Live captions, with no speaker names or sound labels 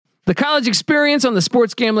The College Experience on the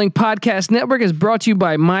Sports Gambling Podcast Network is brought to you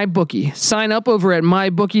by MyBookie. Sign up over at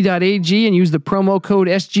mybookie.ag and use the promo code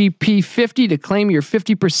SGP50 to claim your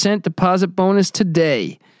 50% deposit bonus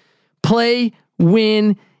today. Play,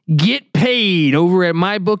 win, get paid over at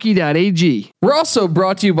mybookie.ag. We're also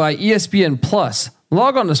brought to you by ESPN Plus.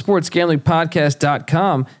 Log on to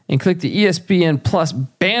sportsgamblingpodcast.com and click the ESPN Plus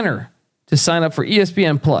banner to sign up for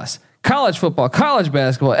ESPN Plus. College football, college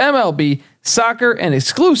basketball, MLB, soccer, and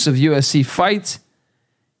exclusive UFC fights.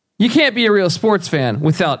 You can't be a real sports fan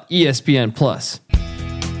without ESPN Plus.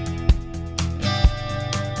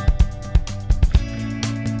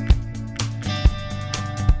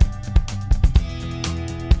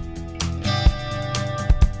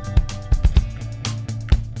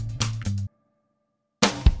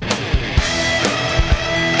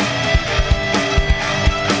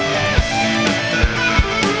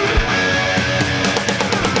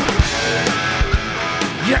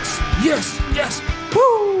 Yes.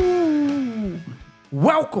 Woo!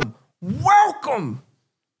 Welcome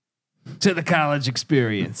to the College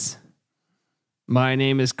Experience. My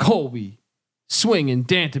name is Colby, swinging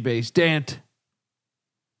Dantabase Dant.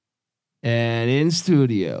 And in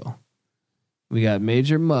studio, we got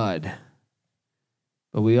Major Mud.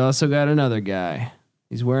 But we also got another guy.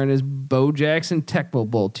 He's wearing his Bo Jackson Tecmo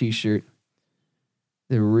Bowl t-shirt.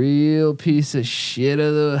 The real piece of shit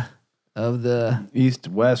of the east,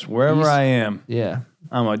 west, wherever I am. Yeah.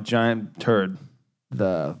 I'm a giant turd.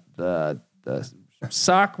 The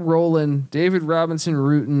sock rolling, David Robinson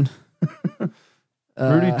rooting.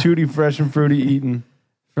 Fruity Tooty, fresh and fruity eating.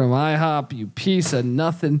 From IHOP, you piece of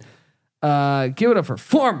nothing. Give it up for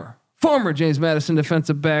former James Madison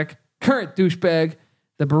defensive back, current douchebag,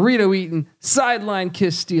 the burrito eating, sideline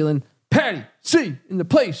kiss stealing, Patty C in the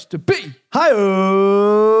place to be.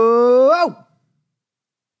 Hi-oh!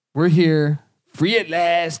 We're here, free at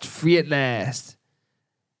last.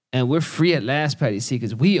 And we're free at last, Patty C,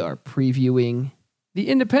 because we are previewing the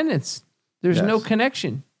Independence. There's no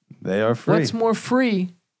connection. They are free. What's more free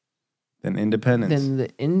than Independence? Than the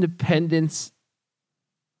Independence,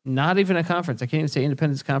 not even a conference. I can't even say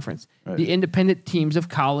Independence Conference. Right. The independent teams of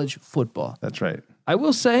college football. That's right. I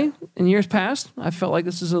will say, in years past, I felt like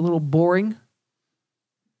this is a little boring.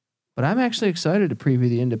 But I'm actually excited to preview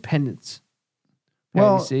the Independence.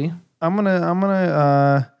 Well, I'm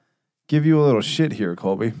gonna give you a little shit here,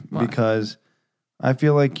 Colby, because I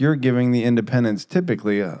feel like you're giving the Independents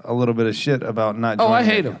typically a little bit of shit about not. Oh, I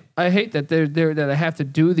hate them. I hate that that I have to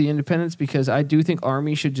do the Independents because I do think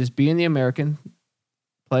Army should just be in the American,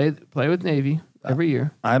 play with Navy every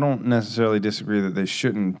year. I don't necessarily disagree that they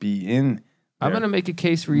shouldn't be in there. I'm going to make a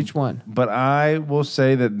case for each one, but I will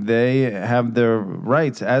say that they have their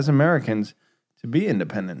rights as Americans to be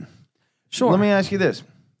independent. Sure. Let me ask you this.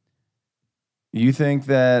 You think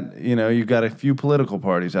that, you've got a few political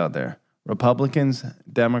parties out there, Republicans,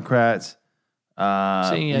 Democrats,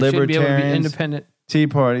 Libertarians, independent. Tea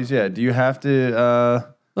parties. Yeah. Do you have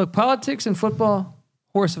to, look, politics and football,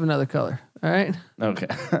 horse of another color. All right. Okay.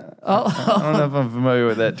 I don't know if I'm familiar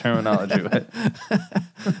with that terminology, but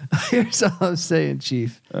here's all I'm saying,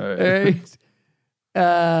 Chief. All right.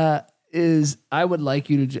 Is I would like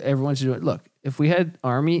you to, everyone should do it. Look, if we had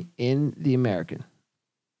Army in the American,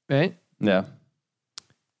 right? Yeah.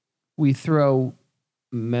 We throw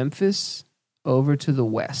Memphis over to the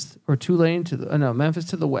west, or Tulane Memphis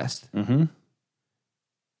to the west. Mm-hmm.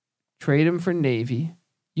 Trade them for Navy.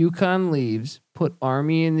 UConn leaves. Put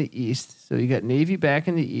Army in the east. So you got Navy back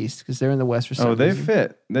in the east because they're in the west for some reason.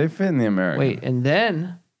 Fit. They fit in the American. Wait, and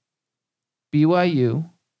then BYU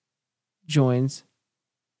joins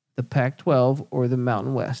the Pac-12 or the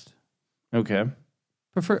Mountain West. Okay.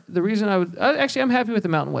 The reason I'm happy with the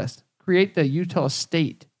Mountain West. Create the Utah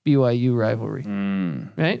State BYU rivalry.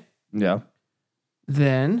 Right? Yeah.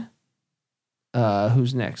 Then,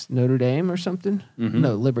 who's next? Notre Dame or something? Mm-hmm.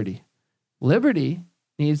 No, Liberty. Liberty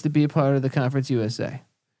needs to be a part of the Conference USA.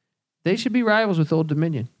 They should be rivals with Old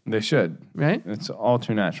Dominion. They should. Right? It's all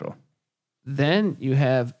too natural. Then you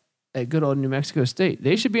have a good old New Mexico State.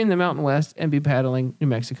 They should be in the Mountain West and be paddling New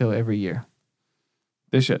Mexico every year.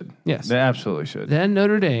 They should. Yes. They absolutely should. Then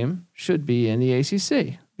Notre Dame should be in the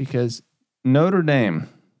ACC because Notre Dame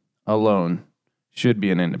alone should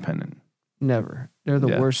be an independent. Never. They're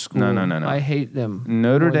the worst school. No. I hate them.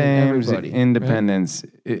 Notre Dame's independence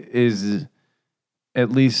is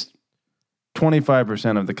at least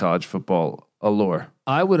 25% of the college football allure.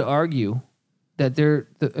 I would argue that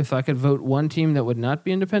if I could vote one team that would not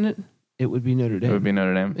be independent, it would be Notre Dame. It would be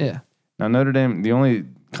Notre Dame? Yeah. Now, Notre Dame, the only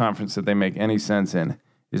conference that they make any sense in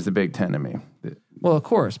is the Big Ten to me. Well, of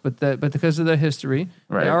course, but because of the history,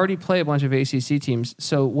 Right. they already play a bunch of ACC teams.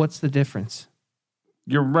 So what's the difference?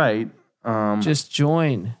 You're right. Just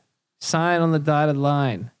join, sign on the dotted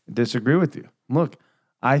line. Disagree with you. Look,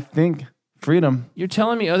 I think freedom. You're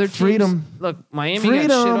telling me other teams. Freedom. Look, Miami got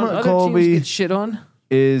shit on. Other Colby, teams get shit on.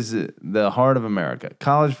 Is the heart of America.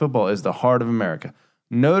 College football is the heart of America.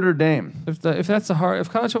 Notre Dame. If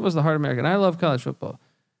college football is the heart of America, and I love college football,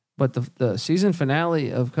 but the season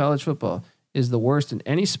finale of college football is the worst in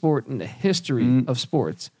any sport in the history of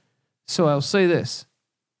sports. So I'll say this: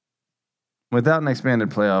 without an expanded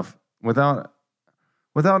playoff, without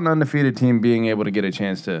an undefeated team being able to get a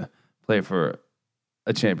chance to play for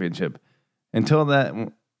a championship, until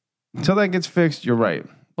that gets fixed, you're right.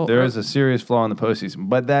 Well, there is a serious flaw in the postseason.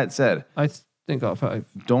 But that said, I think I'll probably.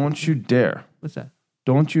 Don't you dare. What's that?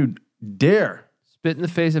 Don't you dare spit in the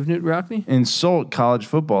face of Newt Rockne? Insult college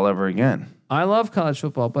football ever again. I love college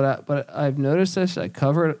football, but I've noticed this. I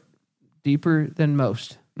cover it deeper than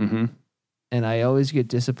most, and I always get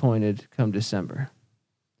disappointed come December.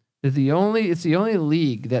 It's the only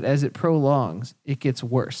league that, as it prolongs, it gets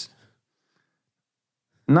worse.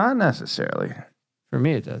 Not necessarily. For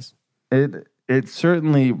me, it does. It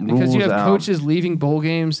certainly rules out. Because you have coaches leaving bowl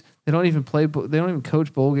games. They don't even play. They don't even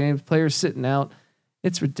coach bowl games. Players sitting out.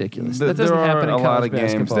 It's ridiculous. That doesn't happen in college basketball. There are a lot of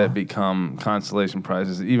games that become consolation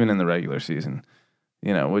prizes, even in the regular season.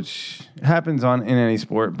 Which happens in any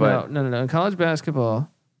sport. But no. In college basketball,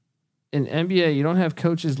 in NBA, you don't have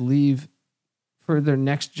coaches leave for their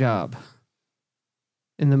next job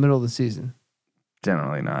in the middle of the season.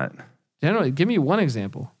 Generally not. Generally, give me one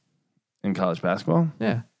example. In college basketball?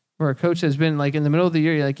 Yeah. Where a coach has been in the middle of the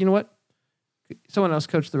year, you're like, you know what? Someone else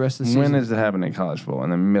coach the rest of the season. When does it happen in college football? In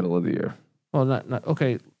the middle of the year? Well, not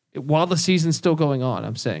okay. While the season's still going on,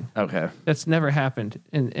 I'm saying. Okay. That's never happened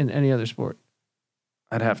in any other sport.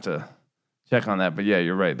 I'd have to check on that, but yeah,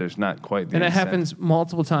 you're right. There's not quite the And it happens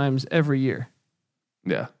multiple times every year.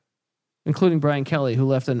 Yeah. Including Brian Kelly, who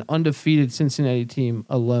left an undefeated Cincinnati team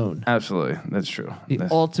alone. Absolutely. That's true. The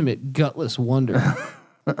ultimate gutless wonder.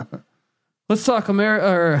 Let's talk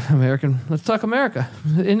American. Let's talk America.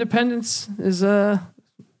 Independence is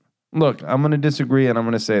Look, I'm going to disagree, and I'm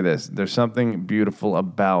going to say this. There's something beautiful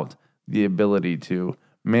about the ability to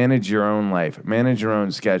manage your own life, manage your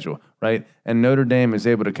own schedule, right? And Notre Dame is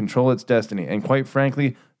able to control its destiny. And quite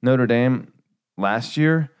frankly, Notre Dame last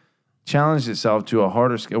year challenged itself to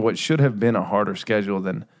what should have been a harder schedule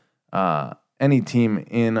than any team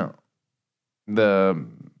in the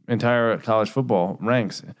entire college football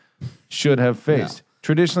ranks should have faced. Yeah.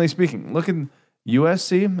 Traditionally speaking, look at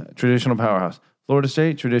USC, traditional powerhouse. Florida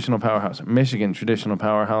State, traditional powerhouse. Michigan, traditional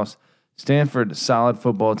powerhouse. Stanford, solid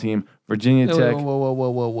football team. Virginia Tech. Whoa.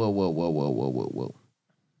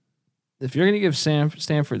 If you're going to give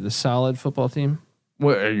Stanford the solid football team.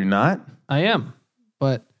 What, are you not? I am.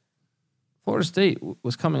 But Florida State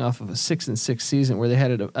was coming off of a 6-6 season where they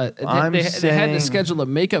had they had to schedule a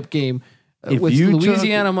makeup game with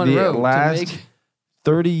Louisiana Monroe. The last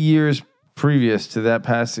 30 years previous to that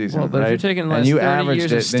past season, but if you're taking the last 30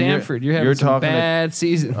 years of Stanford, you're having some bad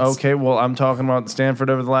seasons. Okay, well, I'm talking about Stanford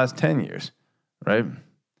over the last 10 years, right?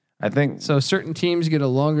 I think so. Certain teams get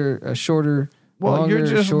a shorter. Well, you're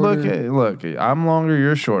just look. I'm longer,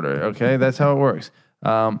 you're shorter. Okay, that's how it works.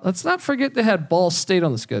 Let's not forget they had Ball State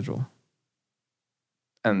on the schedule,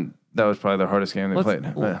 and that was probably the hardest game they played.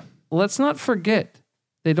 Let's not forget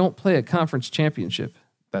they don't play a conference championship.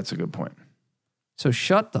 That's a good point. So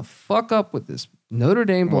shut the fuck up with this Notre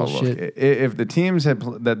Dame bullshit. Look, if the teams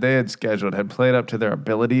that they had scheduled had played up to their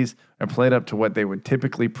abilities and played up to what they would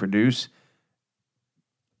typically produce,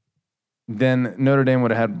 then Notre Dame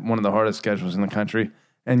would have had one of the hardest schedules in the country.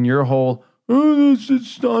 And your whole,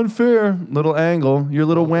 it's unfair little angle, your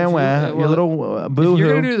little your little boo-hoo. If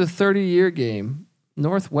you're going to do the 30-year game,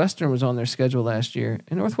 Northwestern was on their schedule last year.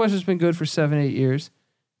 And Northwestern's been good for 7-8 years.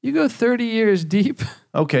 You go 30 years deep.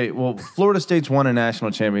 Okay, well, Florida State's won a national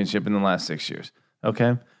championship in the last 6 years.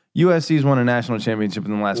 Okay? USC's won a national championship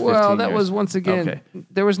in the last 15 years. Well, that was once again,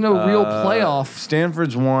 there was no real playoff.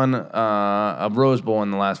 Stanford's won a Rose Bowl in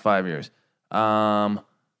the last 5 years.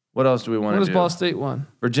 What else do we want to do? What has Ball State won?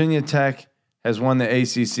 Virginia Tech has won the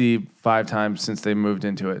ACC 5 times since they moved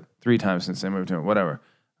into it. 3 times since they moved into it. Whatever.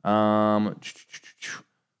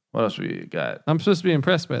 What else we got? I'm supposed to be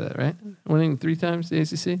impressed by that, right? Winning 3 times the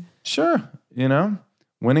ACC? Sure.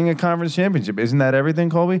 Winning a conference championship. Isn't that everything,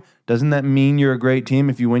 Colby? Doesn't that mean you're a great team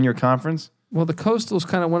if you win your conference? Well, the Coastal's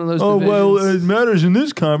kind of one of those divisions. Well, it matters in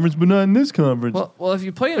this conference, but not in this conference. Well, if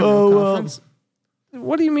you play in a real conference,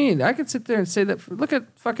 what do you mean? I could sit there and say that. Look at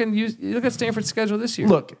Stanford's schedule this year.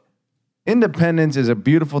 Look, Independence is a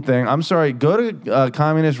beautiful thing. I'm sorry. Go to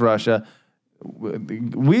communist Russia.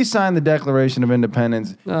 We signed the Declaration of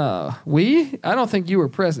Independence. I don't think you were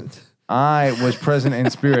present. I was present in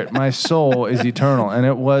spirit. My soul is eternal, and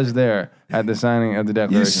it was there at the signing of the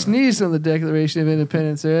Declaration. You sneezed on the Declaration of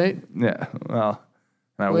Independence, right? Yeah. Well,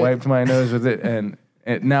 and I wiped my nose with it, and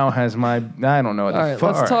it now has my. I don't know what. All right,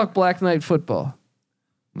 let's talk Black Knight football.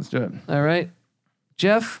 Let's do it. All right,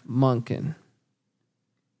 Jeff Monken.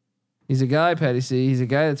 He's a guy, Patty C. He's a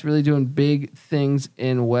guy that's really doing big things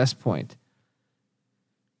in West Point.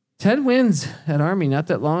 10 wins at Army not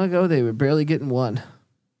that long ago. They were barely getting one.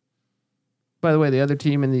 By the way, the other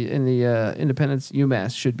team in the Independence,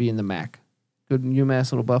 UMass, should be in the MAC. Good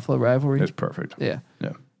UMass little Buffalo rivalry. It's perfect. Yeah.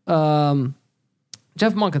 Yeah.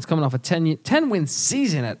 Jeff Monken's coming off a 10-win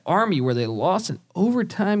season at Army where they lost an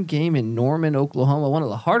overtime game in Norman, Oklahoma, one of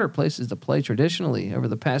the harder places to play traditionally over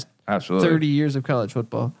the past 30 years of college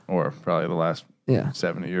football. Or probably the last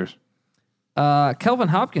 70 years. Kelvin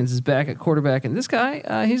Hopkins is back at quarterback, and this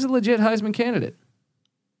guy, he's a legit Heisman candidate.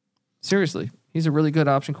 Seriously. He's a really good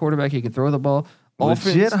option quarterback. He can throw the ball.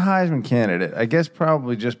 Legit Heisman candidate. I guess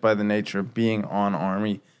probably just by the nature of being on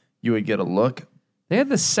Army, you would get a look. They had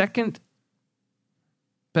the second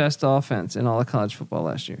best offense in all of college football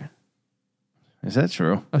last year. Is that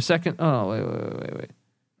true? Wait.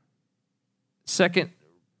 Second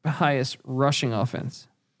highest rushing offense.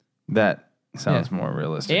 That sounds more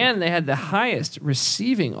realistic. And they had the highest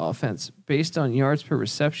receiving offense based on yards per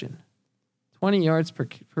reception. 20 yards per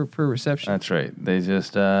reception. That's right. They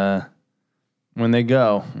just when they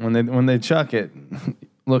chuck it,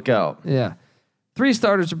 look out. Yeah. 3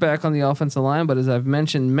 starters are back on the offensive line, but as I've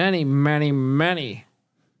mentioned many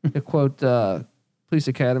to quote Police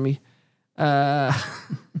Academy. Police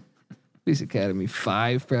Academy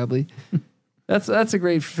 5 probably. That's a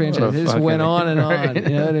great franchise. It just went on and on. You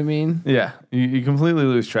know what I mean? Yeah. You completely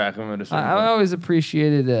lose track of him. I always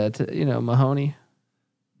appreciated Mahoney.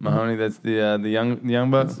 Mahoney, that's the young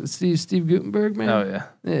buck. Steve Gutenberg, man. Oh yeah,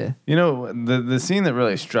 yeah. You know the scene that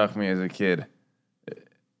really struck me as a kid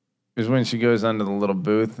is when she goes under the little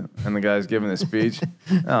booth and the guy's giving the speech.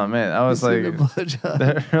 Oh man, I was like,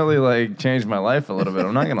 that really changed my life a little bit.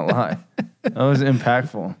 I'm not gonna lie, that was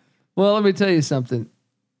impactful. Well, let me tell you something.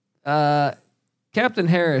 Captain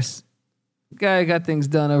Harris, guy got things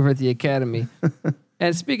done over at the academy.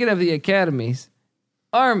 And speaking of the academies,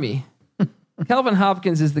 Army. Kelvin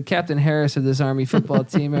Hopkins is the Captain Harris of this Army football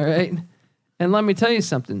team, all right? And let me tell you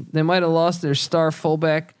something. They might have lost their star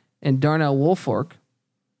fullback and Darnell Woolfolk,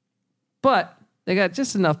 but they got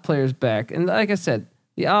just enough players back. And like I said,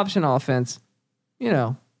 the option offense,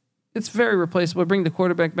 it's very replaceable. Bring the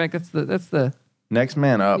quarterback back. That's the next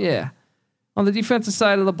man up. Yeah. On the defensive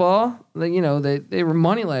side of the ball, they were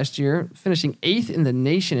money last year, finishing 8th in the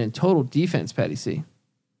nation in total defense, Patty C.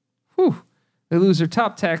 Whew. They lose their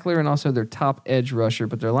top tackler and also their top edge rusher,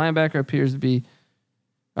 but their linebacker appears to be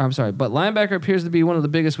one of the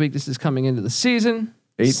biggest weaknesses coming into the season.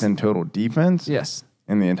 8th in total defense? Yes.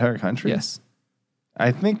 In the entire country? Yes.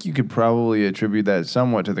 I think you could probably attribute that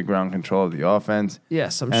somewhat to the ground control of the offense.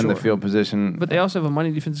 Yes, I'm and sure. The field position. But they also have a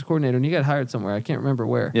money defensive coordinator, and he got hired somewhere. I can't remember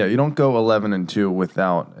where. Yeah, you don't go 11-2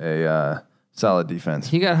 without a solid defense.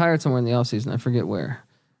 He got hired somewhere in the offseason. I forget where.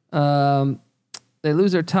 They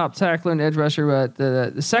lose their top tackler and edge rusher, but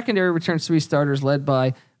the secondary returns 3 starters led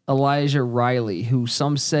by Elijah Riley, who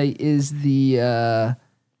some say is the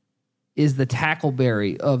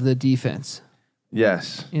tackleberry of the defense.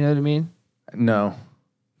 Yes. You know what I mean? No.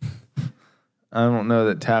 I don't know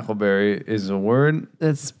that tackleberry is a word.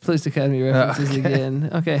 That's Police Academy references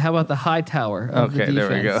again. Okay, how about the high tower of the defense?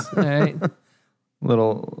 There we go. All right.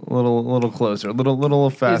 little closer, a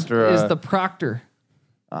little faster. Is the proctor.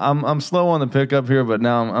 I'm slow on the pickup here, but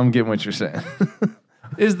now I'm getting what you're saying.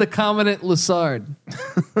 Is the Commandant Lassard.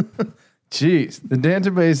 Jeez, the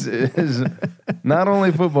database is not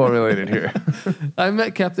only football related here. I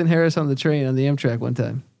met Captain Harris on the train on the Amtrak one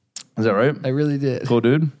time. Is that right? I really did. Cool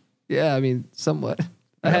dude? Yeah, I mean, somewhat. Yeah.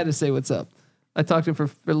 I had to say what's up. I talked to him for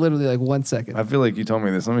literally 1 second. I feel like you told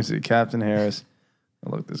me this. Let me see. Captain Harris.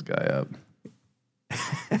 I'll look this guy up.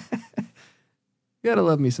 You gotta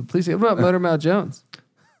love me some police. What about Motormouth Jones?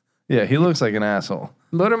 Yeah, he looks like an asshole.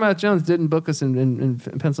 Motormouth Jones didn't book us in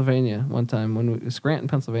Pennsylvania one time when it was Scranton,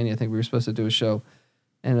 Pennsylvania. I think we were supposed to do a show,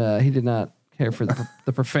 and he did not care for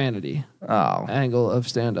the profanity angle of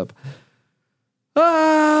stand up.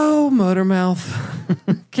 Oh,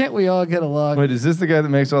 Motormouth! Can't we all get along? Wait, is this the guy that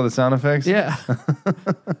makes all the sound effects? Yeah.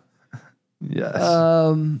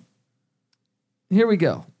 Yes. Here we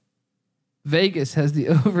go. Vegas has the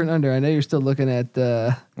over and under. I know you're still looking at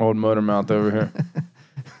old Motormouth over here.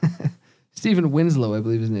 Stephen Winslow, I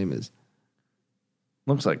believe his name is.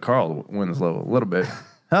 Looks like Carl Winslow a little bit.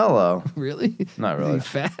 Hello. Really? Not Is really. he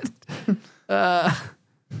fat?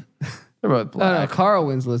 They're both black. No, Carl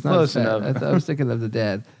Winslow's not Close fat. enough. I was thinking of the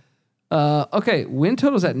dad. Okay, win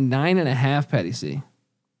total's at 9.5, Patty C.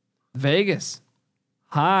 Vegas,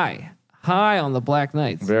 high on the Black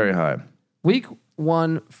Knights. Very high. Week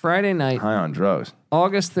 1, Friday night, High on drugs.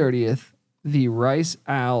 August 30th, the Rice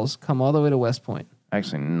Owls come all the way to West Point.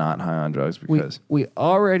 Actually, not high on drugs because We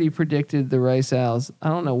already predicted the Rice Owls. I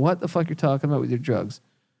don't know what the fuck you're talking about with your drugs.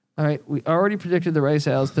 All right, we already predicted the Rice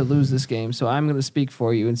Owls to lose this game, so I'm going to speak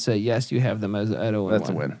for you and say, yes, you have them at 0-1. that's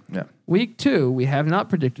a win. Yeah. Week 2, we have not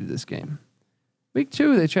predicted this game. Week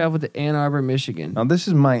 2, they traveled to Ann Arbor, Michigan. Now, this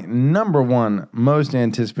is my number one most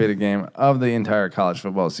anticipated game of the entire college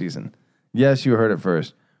football season. Yes, you heard it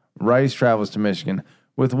first. Rice travels to Michigan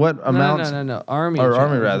with what amounts... No. Army.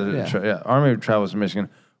 Army, rather. Yeah. Army travels to Michigan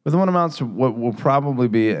with what amounts to what will probably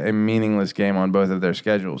be a meaningless game on both of their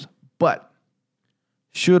schedules. But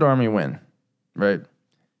should Army win, right?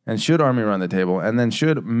 And should Army run the table, and then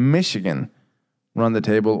should Michigan run the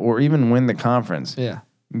table or even win the conference, Yeah.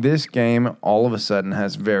 this game all of a sudden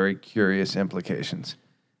has very curious implications.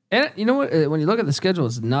 And you know what? When you look at the schedule,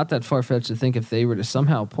 it's not that far-fetched to think if they were to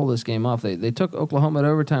somehow pull this game off. They took Oklahoma at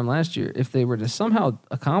overtime last year. If they were to somehow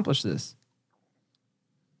accomplish this,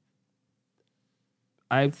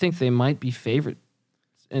 I think they might be favored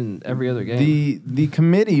in every other game. The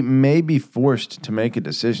committee may be forced to make a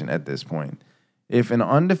decision at this point. If an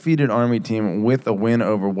undefeated Army team with a win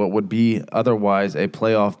over what would be otherwise a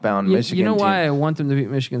playoff-bound Michigan You know team, why I want them to beat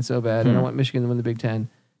Michigan so bad, and I want Michigan to win the Big Ten,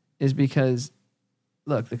 is because,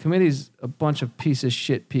 look, the committee's a bunch of piece of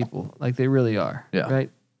shit people. Like, they really are. Yeah. Right?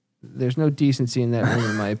 There's no decency in that room,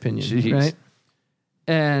 in my opinion. Jeez. Right?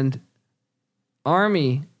 And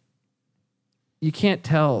Army, you can't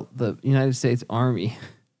tell the United States Army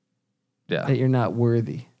yeah, that you're not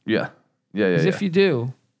worthy. yeah. Because if you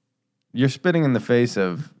do, You're spitting in the face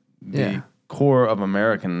of the Yeah. core of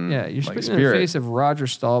American yeah, you're spitting spirit. in the face of Roger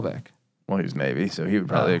Staubach. Well, he's Navy, so he would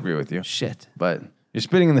probably agree with you. Shit. But you're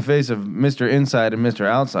spitting in the face of Mr. Inside and Mr.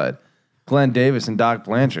 Outside, Glenn Davis and Doc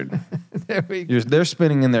Blanchard. There we go. They're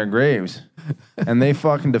spitting in their graves, and they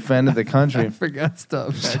fucking defended the I country. forgot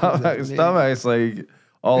Staubach. Staubach's like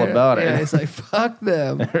all about it. Yeah, it's like, fuck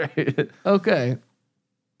them. Right? Okay.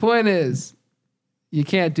 Point is, you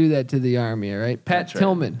can't do that to the Army, all right? Pat That's right.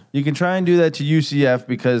 Tillman. You can try and do that to UCF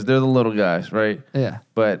because they're the little guys, right? Yeah.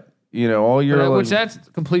 But you know, all your Which that's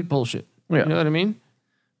complete bullshit. Yeah. You know what I mean?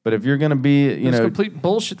 But if you're gonna be, It's complete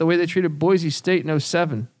bullshit the way they treated Boise State in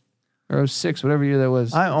 07 or 06, whatever year that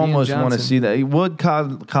was. I Dean almost want to Johnson. see that. Would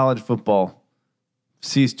college football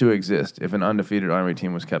cease to exist if an undefeated Army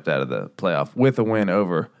team was kept out of the playoff with a win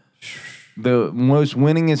over the most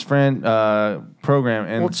winningest program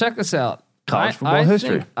in Well, check this out. college football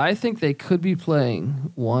history? I think they could be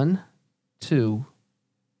playing 1, 2,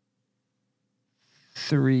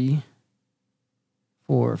 3,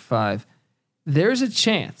 4, 5. There's a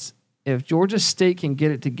chance if Georgia State can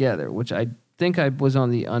get it together, which I think I was on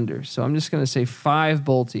the under. So I'm just going to say 5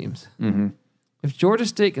 bowl teams. Mm-hmm. If Georgia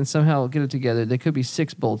State can somehow get it together, there could be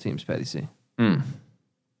 6 bowl teams, Patty C. Mm.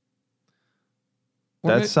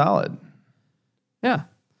 Or That's solid. Yeah.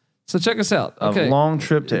 So check us out. Okay. A long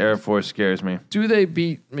trip to Air Force scares me. Do they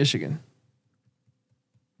beat Michigan?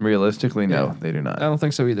 Realistically, no, Yeah. they do I not. don't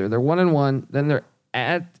think so either. They're 1-1. Then they're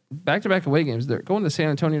at back-to-back away games. They're going to San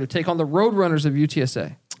Antonio to take on the Roadrunners of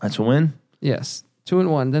UTSA. That's a win. Yes.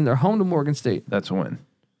 2-1. Then they're home to Morgan State. That's a win.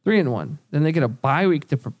 3-1. Then they get a bye week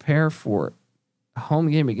to prepare for a home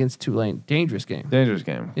game against Tulane. Dangerous game. Dangerous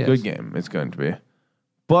game. Yes. Good game. It's going to be.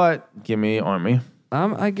 But give me Army.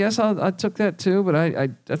 I guess I took that too, but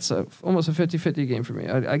I that's almost a 50-50 game for me.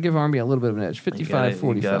 I give Army a little bit of an edge.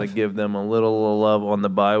 55-45. You got to give them a little love on the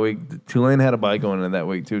bye week. Tulane had a bye going into that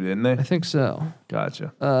week too, didn't they? I think so.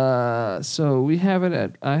 Gotcha. So we have it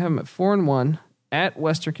at 4-1 at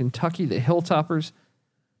Western Kentucky, the Hilltoppers,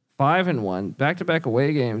 5-1, back-to-back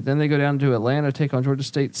away games. Then they go down to Atlanta, take on Georgia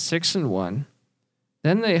State, 6-1.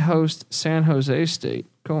 Then they host San Jose State,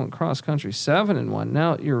 going cross country,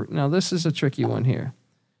 7-1. Now this is a tricky one here.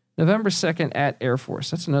 November 2nd at Air Force.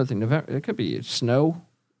 That's another thing. It could be snow,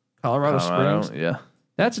 Colorado Springs. Yeah,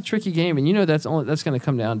 That's a tricky game, and you know that's going to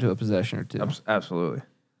come down to a possession or two. absolutely.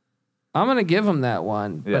 I'm going to give them that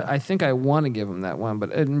one, but Yeah. I think I want to give them that one.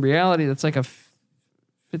 But in reality, that's like a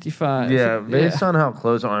 55. Yeah, based on how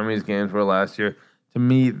close Army's games were last year, to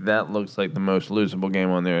me, that looks like the most losable game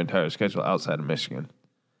on their entire schedule outside of Michigan.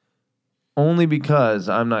 Only because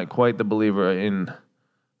I'm not quite the believer in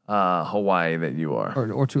Hawaii that you are.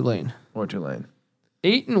 Or Tulane. Or Tulane.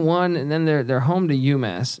 8-1, and then they're home to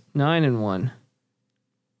UMass. 9-1.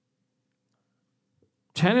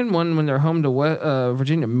 10-1 when they're home to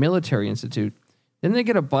Virginia Military Institute. Then they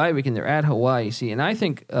get a bye week and they're at Hawaii. See, and I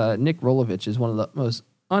think Nick Rolovich is one of the most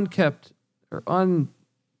unkept or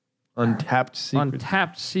untapped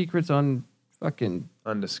secrets,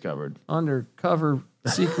 undiscovered, undercover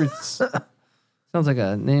secrets. Sounds like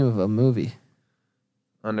a name of a movie.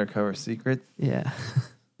 Undercover secrets. Yeah,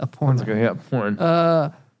 a porn. Porn.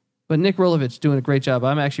 But Nick Rolovich doing a great job.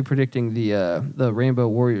 I'm actually predicting the Rainbow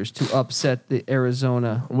Warriors to upset the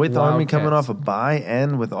Arizona with Wildcats. Army coming off a bye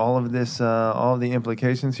and with all of this, all of the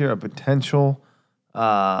implications here, a potential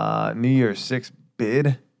New Year's 6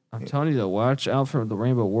 bid. I'm telling you to watch out for the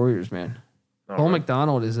Rainbow Warriors, man. Cole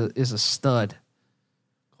McDonald is a stud.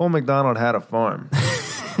 Cole McDonald had a farm.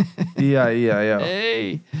 E-I-E-I-O.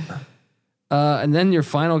 Hey. And then your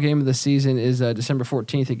final game of the season is December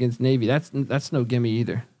 14th against Navy. That's no gimme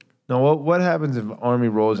either. No, what happens if Army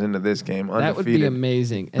rolls into this game undefeated? That would be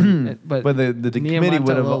amazing. But the committee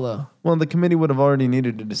would have. Well, the committee would have already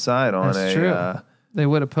needed to decide on That's true. They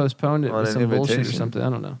would have postponed it with some bullshit or something. I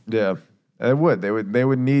don't know. Yeah, they would. They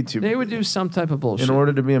would need to. They would do some type of bullshit in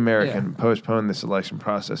order to be American. Yeah. Postpone the selection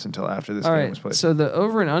process until after this game was played. So the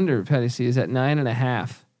over and under, Patty C, is at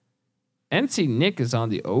 9.5. NC Nick is on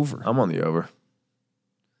the over. I'm on the over.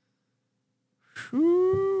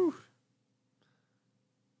 Whew.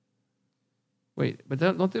 Wait, but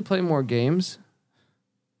don't they play more games?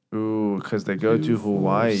 Ooh, because they go to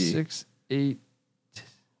Hawaii. 6, 8.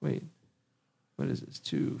 Wait, what is this?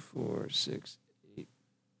 2, 4, 6, 8,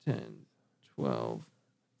 10, 12,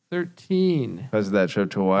 13. Because of that trip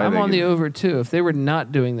to Hawaii. I'm on the over too. If they were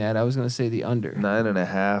not doing that, I was going to say the under.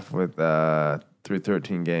 9.5 with through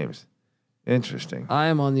 13 games. Interesting. I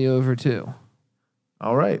am on the over too.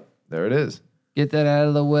 All right, there it is. Get that out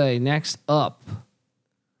of the way. Next up,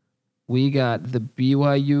 we got the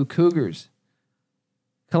BYU Cougars.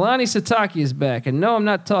 Kalani Sitake is back. And no, I'm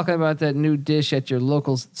not talking about that new dish at your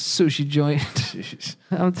local sushi joint.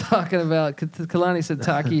 I'm talking about Kalani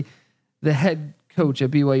Sitake, the head coach at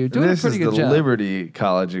BYU. Doing a pretty good job. This is the Liberty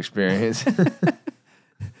College experience.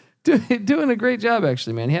 Doing a great job,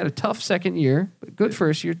 actually, man. He had a tough second year, but good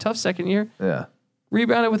first year, tough second year. Yeah.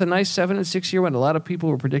 Rebounded with a nice 7-6 year when a lot of people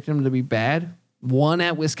were predicting him to be bad. Won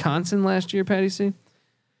at Wisconsin last year, Patty C.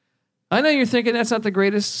 I know you're thinking that's not the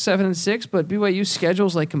greatest 7-6, but BYU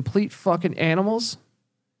schedules like complete fucking animals.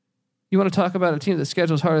 You want to talk about a team that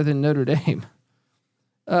schedules harder than Notre Dame?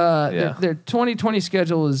 Their 2020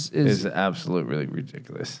 schedule is absolutely really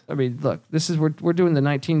ridiculous. I mean, look, we're doing the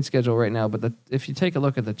 19 schedule right now, but if you take a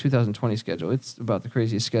look at the 2020 schedule, it's about the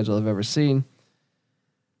craziest schedule I've ever seen.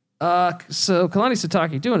 So Kalani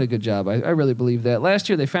Sitake doing a good job. I really believe that. Last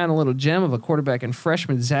year they found a little gem of a quarterback and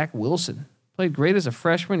freshman Zach Wilson. Played great as a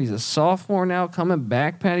freshman. He's a sophomore now, coming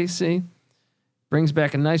back. Patty C. Brings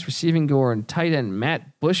back a nice receiving core and tight end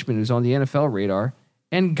Matt Bushman, who's on the NFL radar,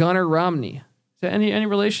 and Gunnar Romney. Is that any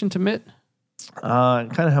relation to Mitt?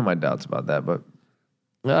 Kind of have my doubts about that, but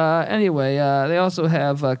anyway, they also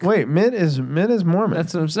have wait, Mitt is Mormon.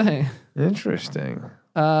 That's what I'm saying. Interesting.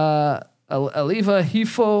 Aliva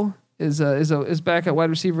Hifo is back at wide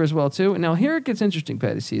receiver as well too. And now here it gets interesting,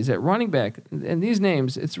 Patty C. Is at running back, and these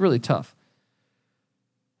names it's really tough.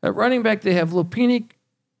 At running back they have Lupini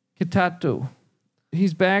Kitato.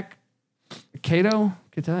 He's back. Kato?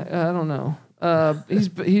 I don't know.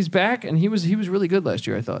 He's back, and he was really good last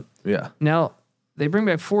year, I thought. Yeah. Now they bring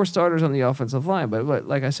back 4 starters on the offensive line, but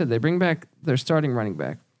like I said, they bring back their starting running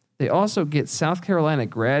back. They also get South Carolina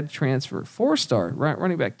grad transfer 4-star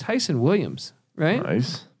running back Tyson Williams, right?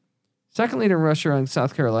 Nice. Second leading rusher on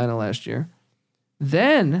South Carolina last year.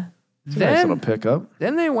 Nice little pickup.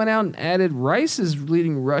 Then they went out and added Rice's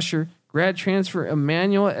leading rusher, grad transfer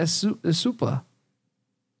Emmanuel Asupa.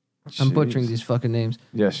 I'm butchering these fucking names.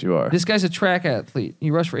 Yes, you are. This guy's a track athlete.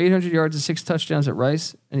 He rushed for 800 yards and 6 touchdowns at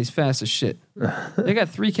Rice, and he's fast as shit. They got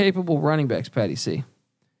 3 capable running backs, Patty C.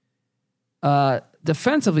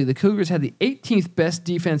 Defensively, the Cougars had the 18th best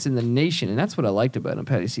defense in the nation, and that's what I liked about them,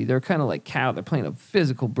 Patty C. They're kind of like Cal. They're playing a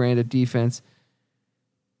physical brand of defense.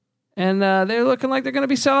 And they're looking like they're going to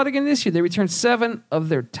be solid again this year. They returned 7 of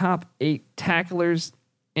their top 8 tacklers,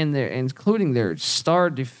 including their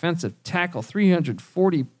star defensive tackle,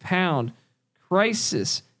 340-pound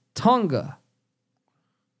Crisis Tonga.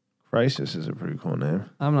 Crisis is a pretty cool name.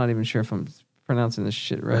 I'm not even sure if I'm pronouncing this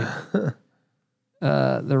shit right.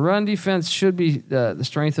 The run defense should be the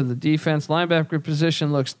strength of the defense. Linebacker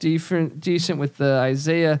position looks decent with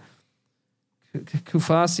Isaiah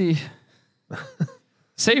Kufasi.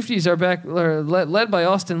 Safeties are back, led by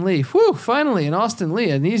Austin Lee. Whew, finally, an Austin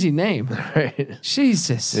Lee, an easy name. Right.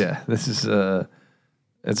 Jesus. Yeah, this is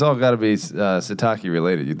it's all got to be Sataki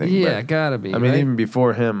related. You think? Yeah, but, gotta be. I mean, right? even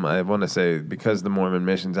before him, I want to say because the Mormon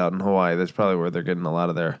mission's out in Hawaii, that's probably where they're getting a lot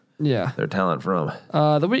of their talent from.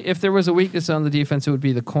 If there was a weakness on the defense, it would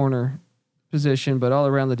be the corner position, but all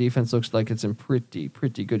around the defense looks like it's in pretty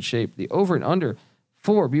good shape. The over and under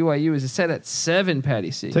for BYU is set at 7, Patty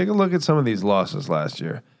C. Take a look at some of these losses last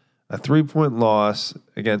year. A 3-point loss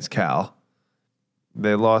against Cal.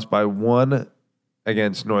 They lost by 1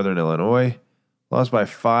 against Northern Illinois. Lost by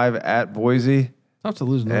 5 at Boise. Tough to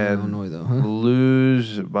lose Northern Illinois, though. Huh?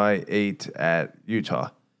 Lose by 8 at Utah.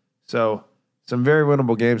 So some very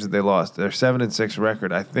winnable games that they lost. Their 7-6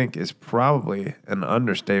 record, I think, is probably an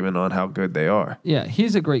understatement on how good they are. Yeah,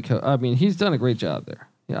 he's a great coach. I mean, he's done a great job there.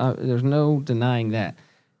 Yeah, there's no denying that.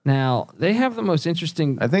 Now, they have the most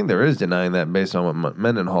interesting... I think there is denying that based on what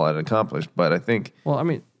Mendenhall had accomplished, but I think... Well, I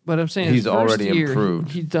mean, but I'm saying he's his first already year,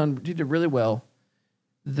 improved. He did really well.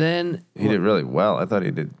 Then... He did really well. I thought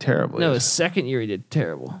he did terribly. No, his second year he did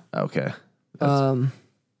terrible. Okay.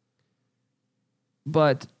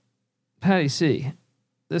 But, Patty C.,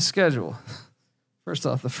 this schedule, first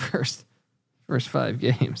off, the first 5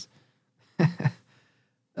 games.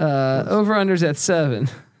 Over-unders at 7.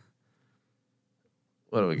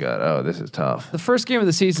 What do we got? Oh, this is tough. The first game of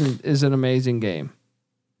the season is an amazing game.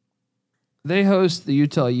 They host the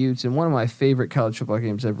Utah Utes in one of my favorite college football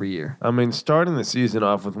games every year. I mean, starting the season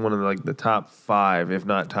off with one of the top 5, if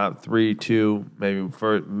not top 3, 2, maybe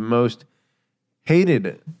for most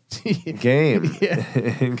hated game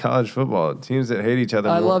in college football. Teams that hate each other.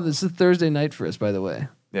 I love this. It's Thursday night for us, by the way.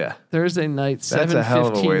 Yeah. Thursday night,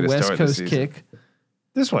 7:15 West Coast kick.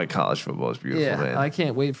 This is why college football is beautiful, man. I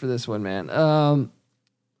can't wait for this one, man.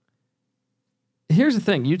 Here's the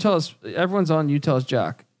thing. Everyone's on Utah's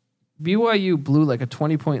jock. BYU blew like a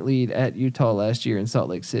 20-point lead at Utah last year in Salt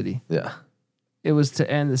Lake City. Yeah. It was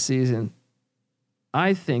to end the season.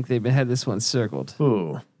 I think they've had this one circled.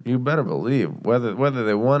 Ooh, you better believe whether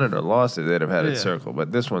they won it or lost it, they'd have had it circled.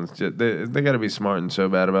 But this one's just they got to be smart and so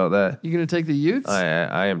bad about that. You gonna take the Utes?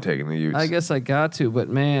 I am taking the Utes. I guess I got to, but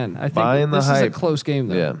man, I think Buying this the is a hype. close game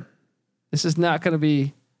though. Yeah. This is not gonna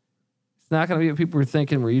be. It's not gonna be what people were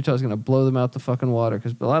thinking, where Utah's gonna blow them out the fucking water,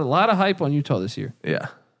 because a lot of hype on Utah this year. Yeah.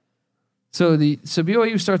 So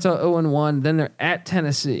BYU starts out 0-1, then they're at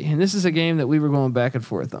Tennessee, and this is a game that we were going back and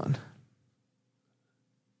forth on.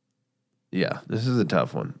 Yeah, this is a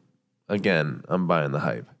tough one. Again, I'm buying the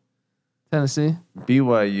hype. Tennessee?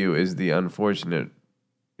 BYU is the unfortunate,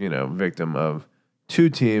 victim of 2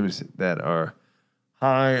 teams that are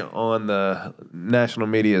high on the national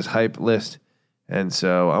media's hype list. And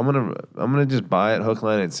so I'm gonna just buy it hook,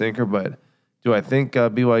 line, and sinker. But do I think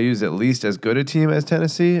BYU is at least as good a team as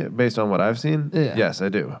Tennessee based on what I've seen? Yeah. Yes, I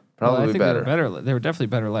do. Probably I think better. They were definitely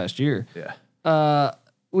better last year. Yeah.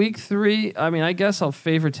 Week 3, I mean, I guess I'll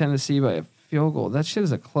favor Tennessee by a field goal. That shit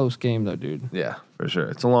is a close game, though, dude. Yeah, for sure.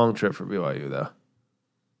 It's a long trip for BYU, though.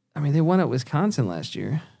 I mean, they won at Wisconsin last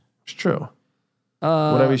year. It's true.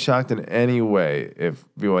 Would I be shocked in any way if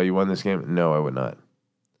BYU won this game? No, I would not.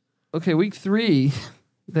 Okay, week 3,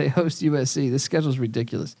 they host USC. This schedule's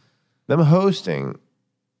ridiculous. Them hosting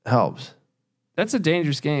helps. That's a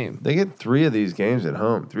dangerous game. They get 3 of these games at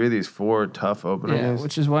home. 3 of these 4 tough opener games.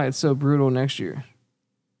 Which is why it's so brutal next year.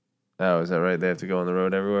 Oh, is that right? They have to go on the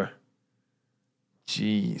road everywhere?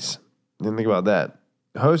 Jeez. Didn't think about that.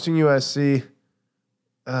 Hosting USC.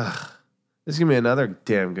 This is going to be another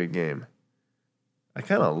damn good game. I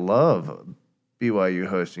kind of love BYU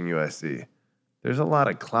hosting USC. There's a lot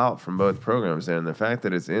of clout from both programs there, and the fact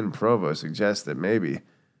that it's in Provo suggests that maybe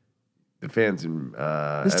the fans in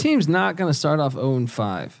this team's not going to start off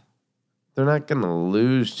 0-5. They're not going to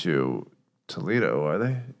lose to Toledo, are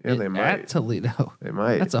they? Yeah, they might. At Toledo. They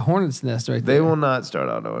might. That's a hornet's nest right there. They will not start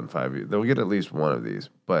out 0-5. They'll get at least one of these,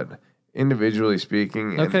 but individually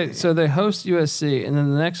speaking. Okay, so they host USC, and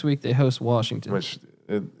then the next week they host Washington. Which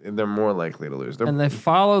they're more likely to lose. And they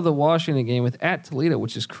follow the Washington game with at Toledo,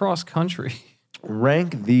 which is cross country.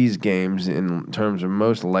 Rank these games in terms of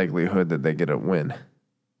most likelihood that they get a win.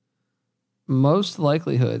 Most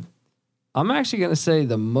likelihood. I'm actually going to say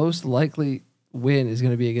the most likely win is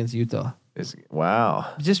going to be against Utah.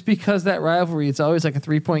 Wow. Just because that rivalry, it's always like a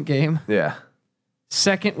 3-point game. Yeah.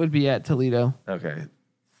 Second would be at Toledo. Okay.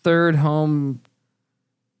 Third home,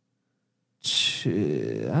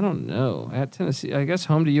 I don't know. At Tennessee, I guess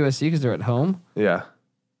home to USC because they're at home. Yeah.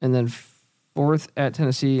 And then fourth at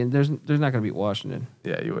Tennessee, and there's not going to beat Washington.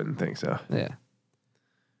 Yeah, you wouldn't think so. Yeah.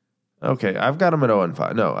 Okay, I've got them at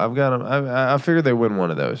 0-5. No, I've got them. I figured they win one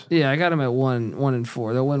of those. Yeah, I got them at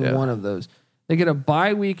 1-4. They'll win one of those. They get a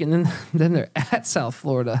bye week, and then they're at South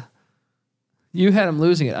Florida. You had them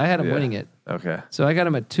losing it. I had them winning it. Okay. So I got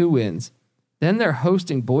them at 2 wins. Then they're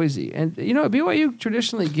hosting Boise, and BYU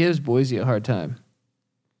traditionally gives Boise a hard time.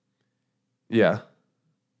 Yeah.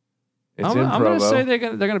 I'm going to say they're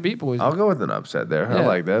gonna beat Boise. I'll go with an upset there. Yeah. I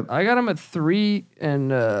like that. I got them at 3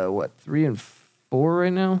 and 3-4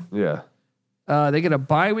 right now. Yeah. They get a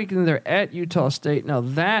bye week and they're at Utah State. Now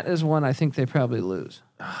that is one I think they probably lose.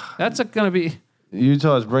 That's going to be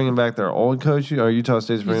Utah is bringing back their old coach, or Utah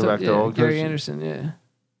State's bringing back their old Gary coach. Anderson. Yeah.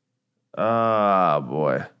 Ah,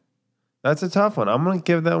 boy, that's a tough one. I'm going to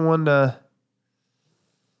give that one to.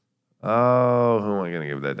 Oh, who am I going to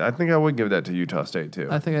give that? I think I would give that to Utah State too.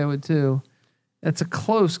 I think I would too. It's a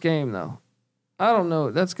close game though. I don't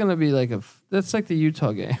know. That's going to be that's like the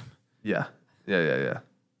Utah game. Yeah.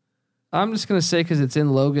 I'm just going to say because it's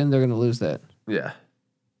in Logan, they're going to lose that. Yeah.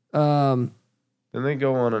 Then they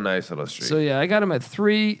go on a nice little streak. So yeah, I got them at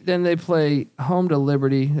 3. Then they play home to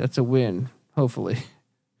Liberty. That's a win, hopefully.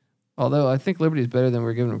 Although I think Liberty is better than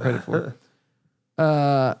we're giving them credit for.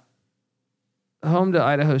 Home to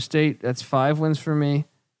Idaho State. That's 5 wins for me.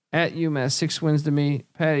 At UMass, 6 wins to me.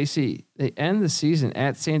 Patty C. They end the season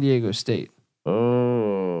at San Diego State.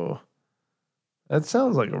 Oh, that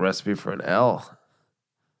sounds like a recipe for an L.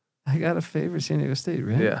 I got to favor San Diego State,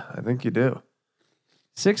 right? Yeah, I think you do.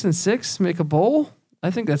 6-6, make a bowl.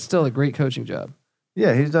 I think that's still a great coaching job.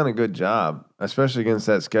 Yeah, he's done a good job, especially against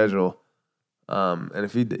that schedule.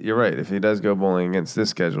 And you're right, if he does go bowling against this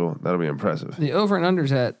schedule, that'll be impressive. The over and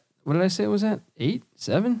under's at, what did I say it was at? 8,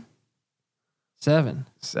 7, 7.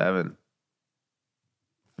 7.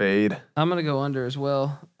 Fade. I'm gonna go under as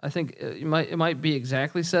well. I think it might be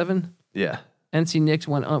exactly 7. Yeah. NC Nick's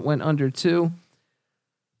went under 2.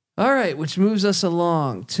 All right, which moves us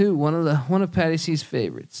along to one of Patty C's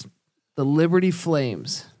favorites, the Liberty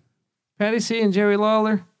Flames. Patty C and Jerry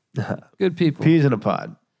Lawler, good people. Peas in a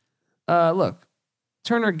pod. Look,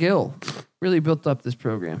 Turner Gill really built up this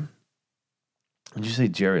program. Did you say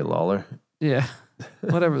Jerry Lawler? Yeah,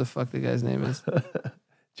 whatever the fuck the guy's name is.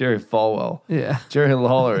 Jerry Falwell. Yeah. Jerry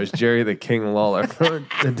Lawler is Jerry the King Lawler for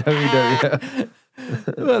the WWF.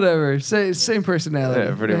 Whatever. Same personality.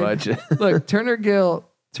 Yeah, pretty much. Look, Turner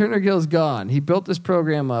Gill's gone. He built this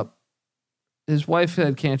program up. His wife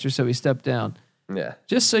had cancer, so he stepped down. Yeah.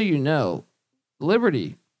 Just so you know,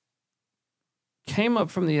 Liberty came up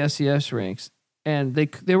from the SCS ranks, and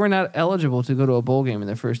they were not eligible to go to a bowl game in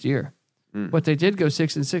their first year. But they did go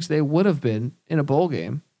 6-6. They would have been in a bowl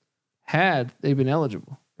game had they been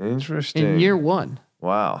eligible. Interesting. In year 1.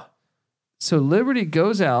 Wow. So Liberty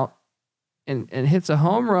goes out and hits a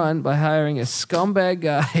home run by hiring a scumbag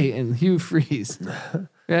guy in Hugh Freeze.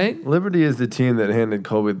 Right? Liberty is the team that handed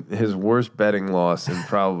Colby his worst betting loss in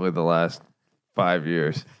probably the last 5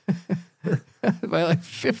 years. By like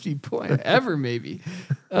 50 points ever, maybe.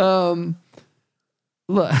 Look,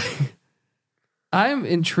 I'm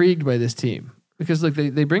intrigued by this team because look,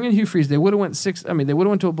 they bring in Hugh Freeze. They would have went 6. I mean, they would have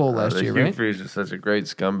went to a bowl last year, Hugh right? Freeze is such a great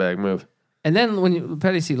scumbag move. And then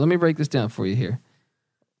Patty C, let me break this down for you here.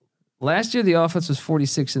 Last year, the offense was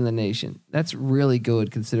 46 in the nation. That's really good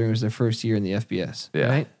considering it was their first year in the FBS. Yeah.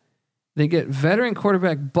 Right? They get veteran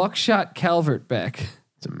quarterback Buckshot Calvert back.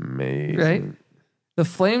 It's amazing. Right? The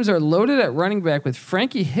Flames are loaded at running back with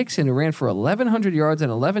Frankie Hickson, who ran for 1,100 yards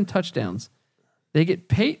and 11 touchdowns. They get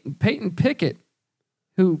Peyton Pickett,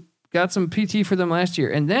 who got some PT for them last year.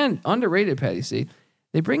 And then, underrated, Patty C,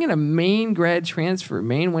 they bring in a Maine grad transfer.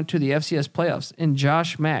 Maine went to the FCS playoffs in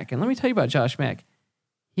Josh Mack. And let me tell you about Josh Mack.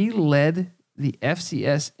 He led the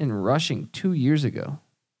FCS in rushing 2 years ago.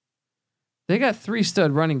 They got 3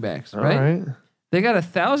 stud running backs, right? All right. They got a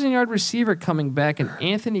 1,000-yard receiver coming back in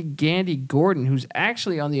Anthony Gandy Gordon, who's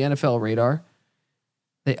actually on the NFL radar.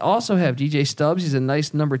 They also have DJ Stubbs. He's a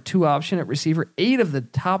nice number 2 option at receiver. 8 of the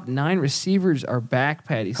top 9 receivers are back,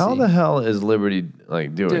 Patty C. How the hell is Liberty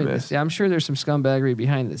doing this? Yeah, I'm sure there's some scumbaggery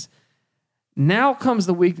behind this. Now comes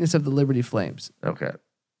the weakness of the Liberty Flames. Okay.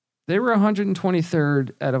 They were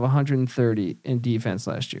 123rd out of 130 in defense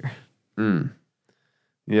last year.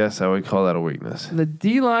 Yes, I would call that a weakness. The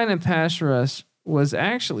D-line and pass rush was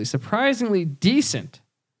actually surprisingly decent,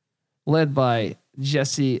 led by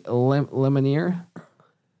Jesse Lemonier.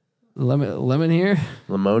 Lemonier?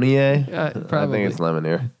 Lemonier? Probably. I think it's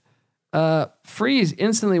Lemonier. Freeze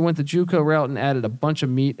instantly went the JUCO route and added a bunch of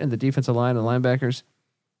meat in the defensive line and linebackers.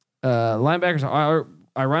 Linebackers are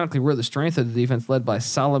ironically were the strength of the defense, led by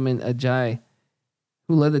Solomon Ajayi,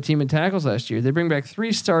 who led the team in tackles last year. They bring back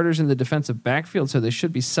 3 starters in the defensive backfield, so they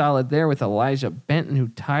should be solid there with Elijah Benton, who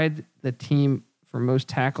tied the team for most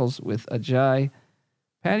tackles with Ajay.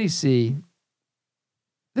 Patty C,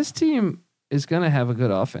 this team is going to have a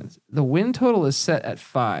good offense. The win total is set at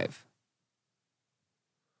 5.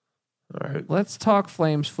 All right. Let's talk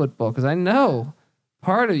Flames football, because I know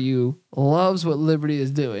part of you loves what Liberty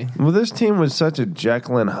is doing. Well, this team was such a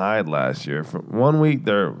Jekyll and Hyde last year. For 1 week,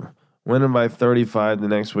 they're winning by 35. The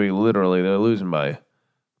next week, literally, they're losing by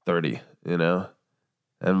 30, and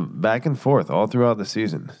back and forth all throughout the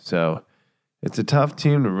season. So it's a tough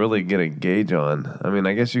team to really get a gauge on. I mean,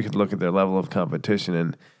 I guess you could look at their level of competition,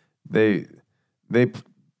 and they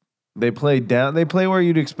play down. They play where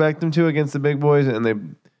you'd expect them to against the big boys, and they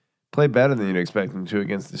play better than you'd expect them to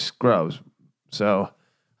against the scrubs. So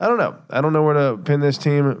I don't know. I don't know where to pin this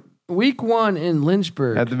team. Week 1 in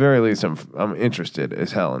Lynchburg. At the very least, I'm interested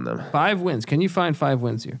as hell in them. 5 wins. Can you find 5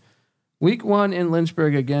 wins here? Week 1 in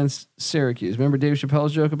Lynchburg against Syracuse. Remember Dave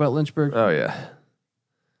Chappelle's joke about Lynchburg? Oh yeah,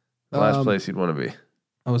 the last place you'd want to be.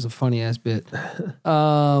 That was a funny ass bit.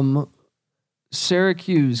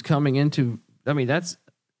 Syracuse coming into. I mean,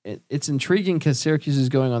 it's intriguing because Syracuse is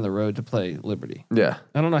going on the road to play Liberty. Yeah,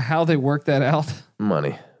 I don't know how they work that out.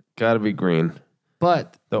 Money got to be green,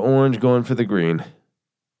 but the orange going for the green.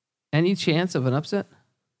 Any chance of an upset?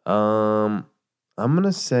 I'm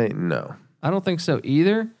gonna say no. I don't think so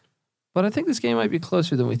either. But I think this game might be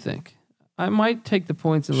closer than we think. I might take the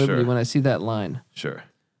points in Liberty when I see that line. Sure.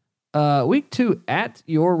 Week 2 at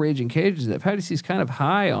your Raging Cajuns. That Patty C's kind of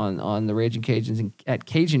high on the Raging Cajuns at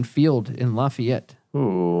Cajun Field in Lafayette.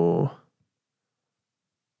 Ooh.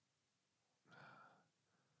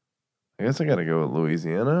 I guess I got to go with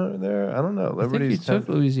Louisiana there. I don't know. Liberty's I think you took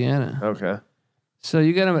Louisiana. Okay. So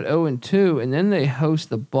you got them at 0-2, and then they host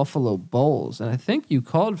the Buffalo Bulls. And I think you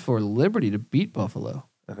called for Liberty to beat Buffalo.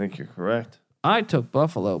 I think you're correct. I took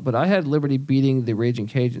Buffalo, but I had Liberty beating the Raging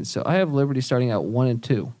Cajuns. So I have Liberty starting out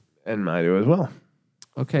 1-2. And I do as well.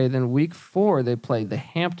 Okay, then week 4, they play the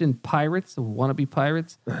Hampton Pirates, the wannabe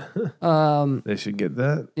Pirates. They should get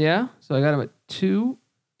that. Yeah, so I got them at 2-2.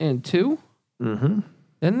 Mm-hmm.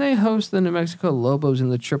 Then they host the New Mexico Lobos in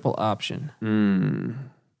the triple option.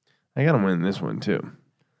 I got them winning this one, too.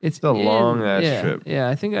 It's a long-ass trip. Yeah,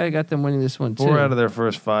 I think I got them winning this one, too. 4 out of their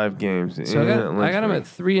first 5 games. So I got them at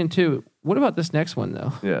 3-2. What about this next one,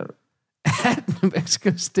 though? Yeah. At New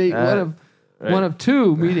Mexico State, one of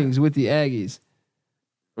 2 meetings with the Aggies.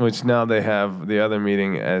 Which now they have the other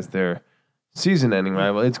meeting as their season-ending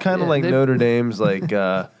rival. It's kind of like Notre Dame's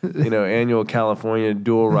annual California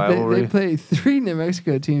dual rivalry. They play 3 New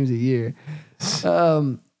Mexico teams a year.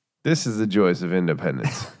 This is the joys of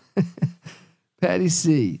independence. Patty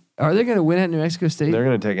C. Are they going to win at New Mexico State? They're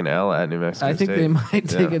going to take an L at New Mexico State. I think they might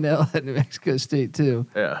take an L at New Mexico State too.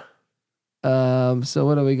 Yeah. So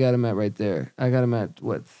what do we got them at right there? I got them at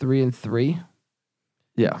 3-3.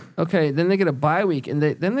 Yeah. Okay. Then they get a bye week, and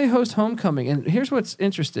then they host homecoming. And here's what's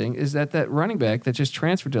interesting is that running back that just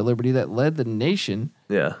transferred to Liberty that led the nation.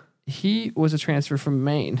 Yeah. He was a transfer from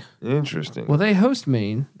Maine. Interesting. Well, they host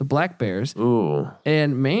Maine, the Black Bears. Ooh.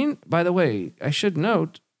 And Maine, by the way, I should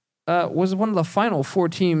note, was one of the final 4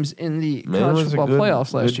 teams in the college football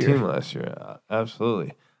playoffs last year. Team last year,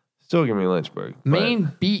 absolutely. Still give me Lynchburg.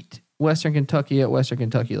 Maine beat Western Kentucky at Western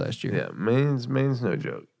Kentucky last year. Yeah, Maine's no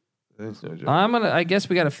joke. It's no joke. I guess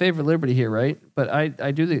we got to favor Liberty here, right? But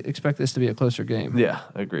I do expect this to be a closer game. Yeah,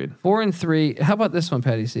 agreed. 4-3. How about this one,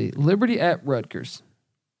 Patty C? Liberty at Rutgers.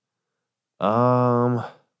 Ooh,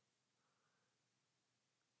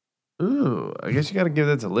 I guess you got to give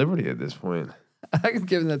that to Liberty at this point. I'm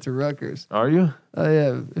giving that to Rutgers. Are you?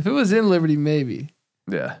 Yeah. If it was in Liberty, maybe.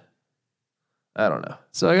 Yeah. I don't know.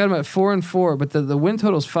 So I got them at 4-4, but the win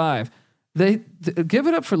total's 5. They give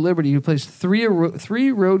it up for Liberty, who plays 3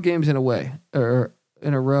 road games in a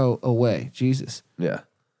row away. Jesus. Yeah.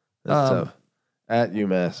 That's tough. At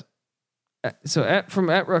UMass. So at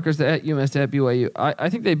Rutgers to at UMass to at BYU. I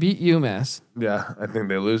think they beat UMass. Yeah, I think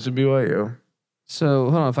they lose to BYU. So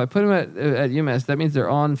hold on, if I put them at UMass, that means they're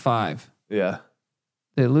on 5. Yeah.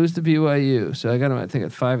 They lose to BYU, so I got them, I think,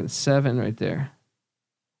 at 5-7 right there.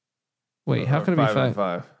 Wait, how can it be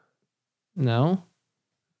 5? No.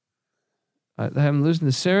 I have them losing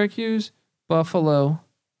to Syracuse, Buffalo,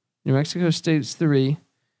 New Mexico State's 3,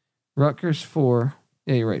 Rutgers 4.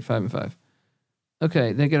 Yeah, you're right, 5-5.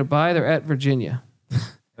 Okay, they get a bye. They're at Virginia.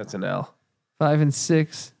 That's an L.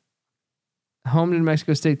 5-6. Home to New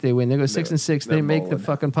Mexico State, they win. They go 6-6. They make the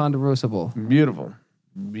fucking Ponderosa Bowl. Beautiful.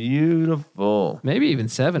 Maybe even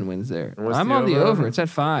 7 wins there. I'm on the over. It's at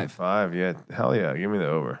 5. 5, yeah. Hell yeah. Give me the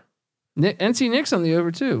over. NC Nick's on the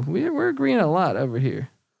over too. We're agreeing a lot over here.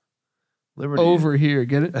 Liberty. Over here,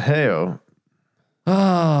 get it? Hey-o.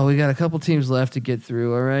 Oh, we got a couple teams left to get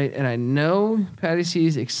through. All right, and I know Patty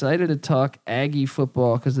C's excited to talk Aggie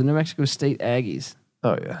football because the New Mexico State Aggies.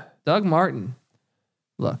 Oh yeah. Doug Martin.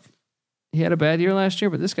 Look, he had a bad year last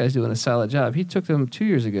year, but this guy's doing a solid job. He took them 2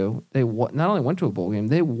 years ago. They not only went to a bowl game,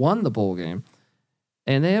 they won the bowl game,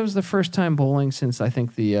 and that was the first time bowling since I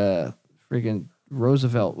think the friggin'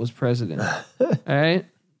 Roosevelt was president. All right,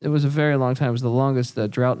 it was a very long time. It was the longest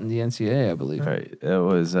drought in the NCAA, I believe. Right. It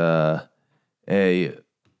was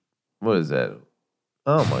what is that?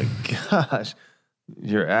 Oh my gosh,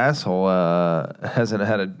 your asshole hasn't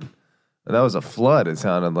had a. That was a flood. It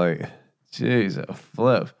sounded like. Jeez, a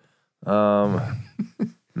flip.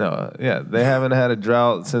 No, yeah, they haven't had a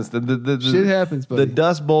drought since the Shit happens, buddy. The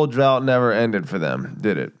Dust Bowl drought never ended for them,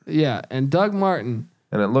 did it? Yeah, and Doug Martin.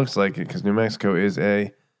 And it looks like it because New Mexico is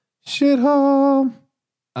a shithole.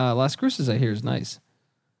 Las Cruces, I hear, is nice.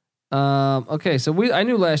 Okay, so I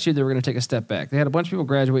knew last year they were going to take a step back. They had a bunch of people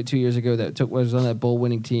graduate 2 years ago that was on that bowl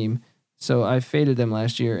winning team. So I faded them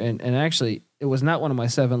last year, and actually it was not one of my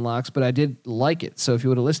 7 locks, but I did like it. So if you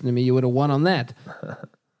would have listened to me, you would have won on that.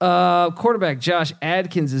 Quarterback Josh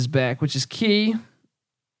Adkins is back, which is key.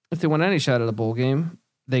 If they want any shot at a bowl game,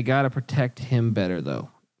 they got to protect him better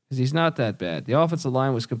though, because he's not that bad. The offensive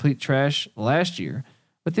line was complete trash last year,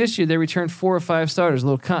 but this year they returned 4 or 5 starters. A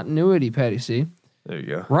little continuity, Patty C. There you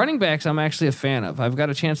go. Running backs, I'm actually a fan of. I've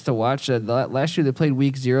got a chance to watch. Last year they played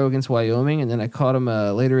week 0 against Wyoming, and then I caught them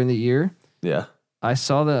later in the year. Yeah. I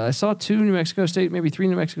saw 2 New Mexico State, maybe 3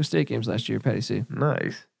 New Mexico State games last year, Patty C.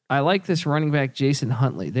 Nice. I like this running back, Jason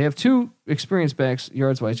Huntley. They have 2 experienced backs,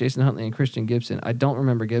 yards-wise, Jason Huntley and Christian Gibson. I don't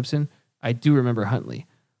remember Gibson. I do remember Huntley.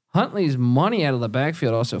 Huntley's money out of the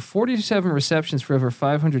backfield also. 47 receptions for over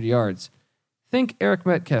 500 yards. Think Eric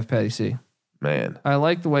Metcalf, Patty C. Man. I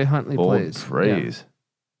like the way Huntley Bold plays. praise.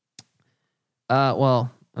 Yeah.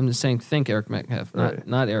 Well, I'm just saying think Eric Metcalf,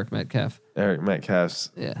 not Eric Metcalf. Eric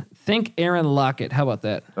Metcalf's. Yeah. Think Aaron Lockett. How about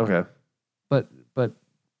that? Okay. But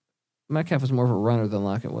Metcalf was more of a runner than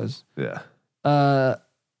Lockett was. Yeah.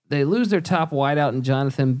 They lose their top wideout in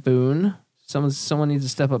Jonathan Boone. Someone needs to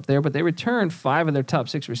step up there, but they returned 5 of their top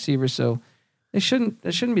 6 receivers, so it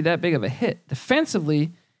shouldn't be that big of a hit.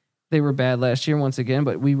 Defensively, they were bad last year once again,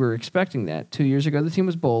 but we were expecting that. 2 years ago, the team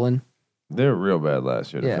was bowling. They were real bad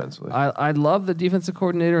last year defensively. I love the defensive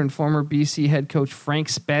coordinator and former BC head coach Frank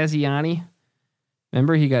Spaziani.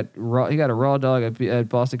 Remember, he got a raw dog at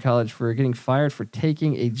Boston College for getting fired for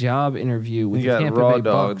taking a job interview with the Tampa Bay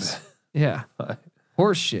Bucks. Yeah,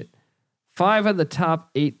 horse shit. 5 of the top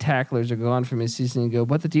 8 tacklers are gone from his season ago,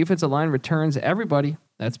 but the defensive line returns everybody.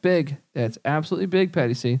 That's big. That's absolutely big,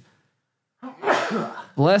 Patty C.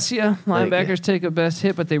 Bless you. Linebackers take a best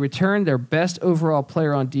hit, but they return their best overall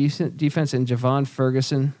player on defense in Javon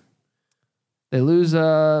Ferguson. They lose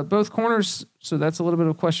both corners, so that's a little bit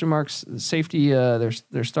of question marks. Safety,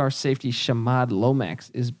 their star safety Shamad Lomax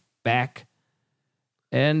is back.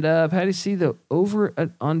 And Patty C, the over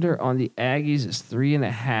and under on the Aggies is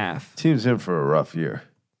 3.5. Team's in for a rough year.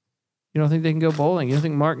 You don't think they can go bowling? You don't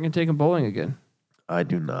think Martin can take them bowling again? I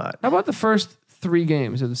do not. How about the first 3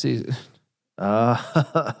 games of the season?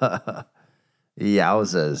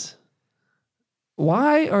 Yowzas.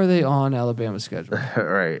 Why are they on Alabama's schedule?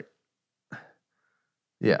 Right.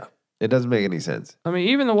 Yeah. It doesn't make any sense. I mean,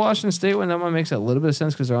 even the Washington State one, that one makes a little bit of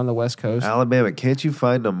sense because they're on the West Coast. Alabama, can't you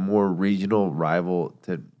find a more regional rival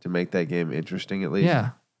to make that game interesting at least?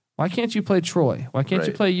 Yeah. Why can't you play Troy? Why can't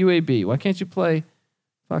you play UAB? Why can't you play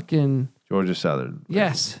fucking Georgia Southern?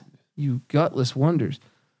 Yes. You gutless wonders.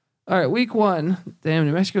 All right, week 1. Damn,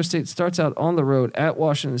 New Mexico State starts out on the road at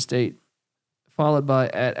Washington State, followed by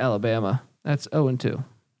at Alabama. That's 0-2.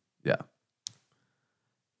 Yeah.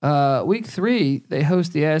 Week 3, they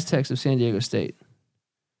host the Aztecs of San Diego State.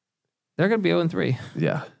 They're going to be 0-3.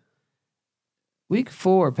 Yeah. Week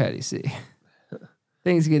 4, Patty C.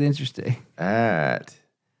 Things get interesting. At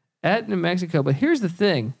New Mexico. But here's the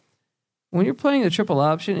thing. When you're playing the triple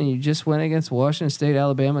option and you just went against Washington State,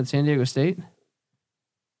 Alabama, and San Diego State,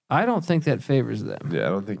 I don't think that favors them. Yeah, I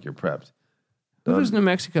don't think you're prepped. Who does New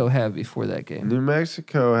Mexico have before that game? New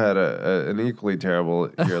Mexico had an equally terrible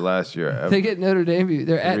year last year. They get Notre Dame.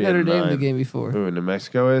 They're at Notre Dame the game before. Who, New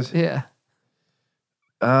Mexico is? Yeah.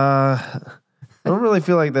 I don't really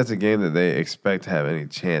feel like that's a game that they expect to have any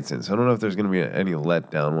chance in. So I don't know if there's going to be any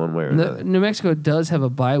letdown one way or another. New Mexico does have a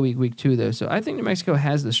bye week 2, though. So I think New Mexico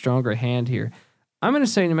has the stronger hand here. I'm going to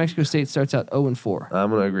say New Mexico State starts out 0-4. I'm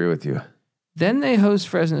going to agree with you. Then they host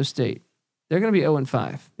Fresno State. They're going to be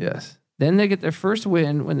 0-5. Yes. Then they get their first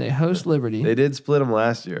win when they host Liberty. They did split them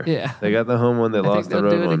last year. Yeah. They got the home one. They lost the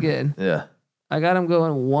road they'll do it one. again. Yeah. I got them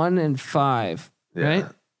going 1-5, Yeah. right?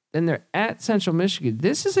 Then they're at Central Michigan.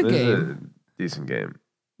 This is a This game is a decent game.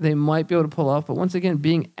 they might be able to pull off. But once again,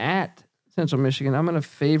 being at Central Michigan, I'm going to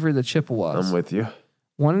favor the Chippewas. I'm with you.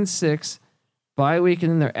 1-6, bye week,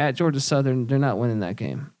 and then they're at Georgia Southern. They're not winning that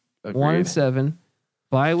game. Agreed. 1-7,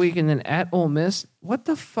 bye week, and then at Ole Miss. What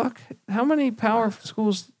the fuck? How many power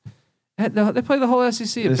schools? They play the whole SEC.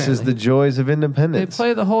 This apparently. is the joys of They independence.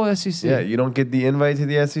 play the whole SEC. Yeah, you don't get the invite to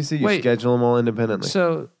the SEC. You Wait. schedule them all independently.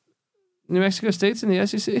 So, New Mexico State's in the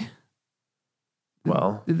SEC.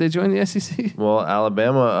 Well, Did they join the SEC?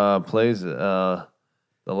 Alabama plays the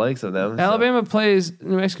likes of them. so- Alabama plays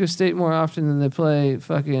New Mexico State more often than they play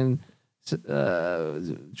fucking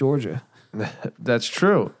Georgia That's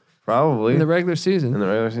true. Probably in the regular season. in the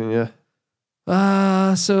regular season. Yeah.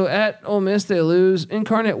 So at Ole Miss they lose.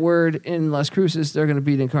 Incarnate Word in Las Cruces, they're going to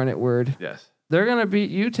beat Incarnate Word. Yes. They're going to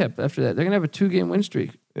beat UTEP after that. They're going to have a 2-game win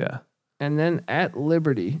streak. Yeah. And then at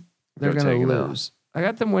Liberty, they're Go going take to 'em out. lose. I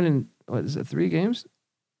got them winning, 3 games?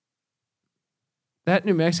 That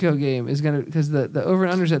New Mexico game is going to, because the over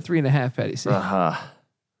and under is at 3.5, Patty. See, Aha.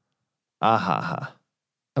 Aha.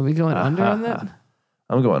 are we going under on that?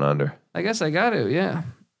 I'm going under. I guess I got to, yeah.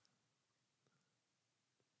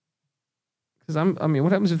 Because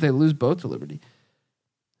what happens if they lose both to Liberty?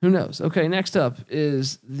 Who knows? Okay, next up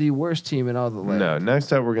is the worst team in all the land. No.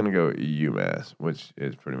 Next up, we're gonna go UMass, which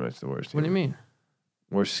is pretty much the worst team. What do you mean?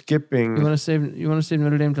 We're skipping. You want to save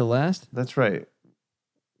Notre Dame to last? That's right.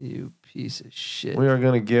 You piece of shit. We are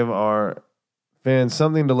gonna give our fans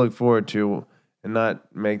something to look forward to, and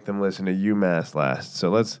not make them listen to UMass last. So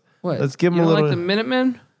let's give them You a don't little. like the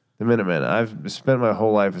Minutemen? The Minutemen. I've spent my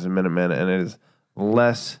whole life as a Minuteman, and it is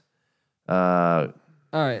less All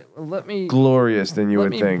right, well, let me glorious than you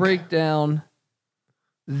would think. break down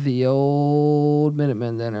the old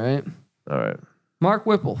Minutemen then. All right, All right. Mark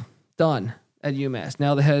Whipple done at UMass.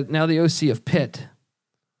 Now the OC of Pitt.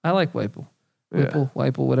 I like Whipple, Yeah.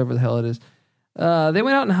 whatever the hell it is. They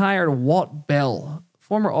went out and hired Walt Bell,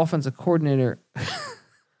 former offensive coordinator.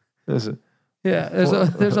 There's a Yeah, there's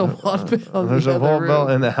a Walt Bell. there's a whole bell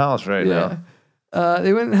in the house right Yeah.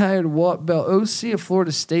 They went and hired Walt Bell, OC of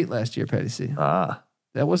Florida State last year, Patty C. now.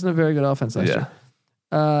 That wasn't a very good offense last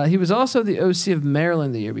year. He was also the OC of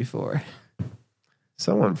Maryland the year before.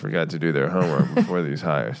 Someone forgot to do their homework before these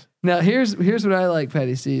hires. Now, here's what I like,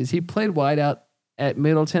 Patty C, is he played wideout at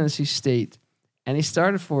Middle Tennessee State, and he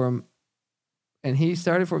started for him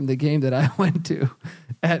the game that I went to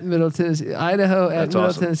at Middle Tennessee, Idaho at That's Middle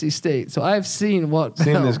awesome. Tennessee State. So I've seen Walt Bell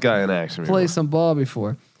Seen this guy in action play before. some ball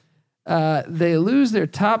before. They lose their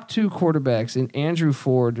top 2 quarterbacks in Andrew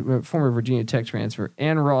Ford, former Virginia Tech transfer,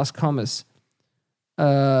 and Ross Cummins.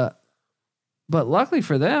 But luckily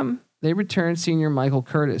for them, they returned senior Michael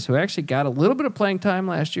Curtis, who actually got a little bit of playing time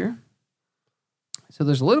last year. So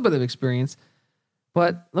there's a little bit of experience.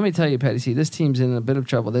 But let me tell you, Patty C, this team's in a bit of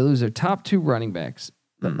trouble. They lose their top 2 running backs.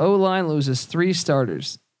 The O-line loses 3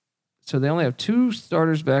 starters. So they only have 2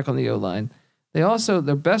 starters back on the O-line. They also,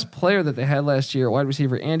 their best player that they had last year, wide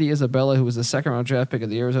receiver Andy Isabella, who was the 2nd-round draft pick of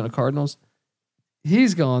the Arizona Cardinals,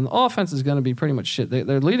 he's gone. The offense is going to be pretty much shit.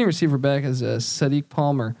 Their leading receiver back is Sadiq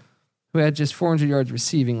Palmer, who had just 400 yards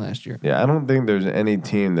receiving last year. Yeah, I don't think there's any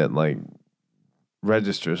team that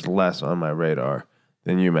registers less on my radar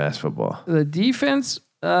than UMass football. The defense,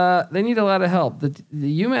 they need a lot of help. The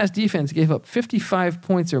UMass defense gave up 55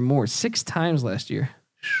 points or more 6 times last year.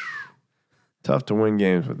 Tough to win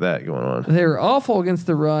games with that going on. They were awful against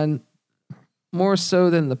the run, more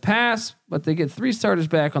so than the pass, but they get 3 starters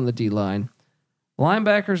back on the D-line.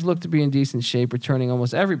 Linebackers look to be in decent shape, returning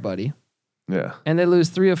almost everybody. Yeah. And they lose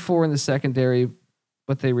 3 of 4 in the secondary,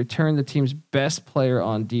 but they return the team's best player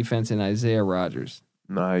on defense in Isaiah Rodgers.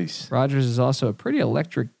 Nice. Rodgers is also a pretty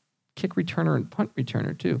electric kick returner and punt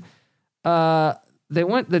returner, too. They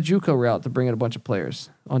went the JUCO route to bring in a bunch of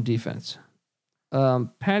players on defense.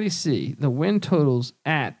 Patty C, the win totals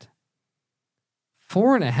at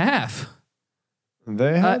 4.5.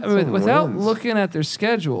 They had some without wins. looking at their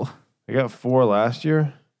schedule, They got 4 last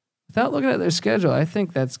year. I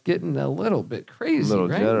think that's getting a little bit A crazy. little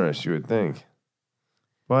right? generous, you would think.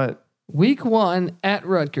 But Week 1 at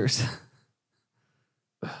Rutgers.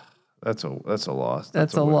 that's a loss.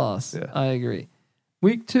 That's a win. loss. Yeah. I agree.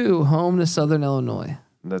 Week 2, home to Southern Illinois.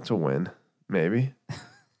 That's a win. Maybe.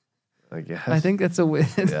 I guess. I think that's a win.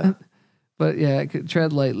 Yeah. But yeah,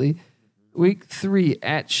 tread lightly. Week 3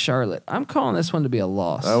 at Charlotte. I'm calling this one to be a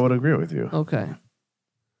loss. I would agree with you. Okay.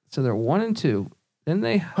 So they're 1-2. Then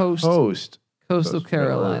they host Host. Coastal Coastal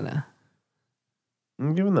Carolina. Carolina.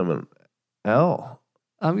 I'm giving them L.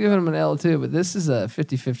 I'm giving them an L too, but this is a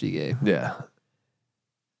 50-50 game. Yeah.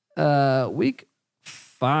 Week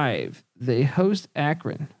 5, they host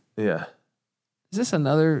Akron. Yeah. Is this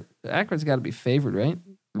another? Akron's got to be favored, right?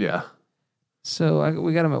 Yeah. So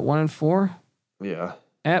we got them at 1-4. Yeah.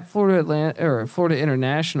 At Florida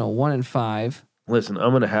International, 1-5. Listen,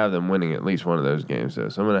 I'm going to have them winning at least one of those games, though.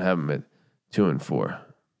 So I'm going to have them at 2-4.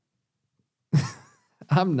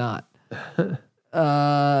 I'm not.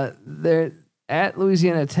 They're at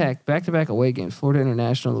Louisiana Tech, back-to-back away games. Florida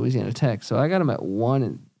International, Louisiana Tech. So I got them at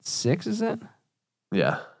 1-6. Is that?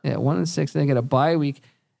 Yeah. Yeah, 1-6. They get a bye week.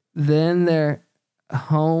 Then they're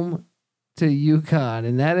home to UConn,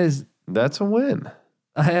 and That's a win.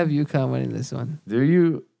 I have UConn winning this one. Do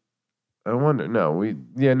you? I wonder. No,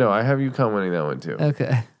 I have UConn winning that one too.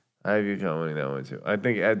 Okay. I have UConn winning that one too. I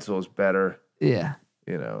think Edsel's better. Yeah.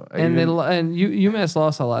 And UMass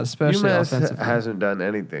lost a lot, especially UMass offensively. hasn't done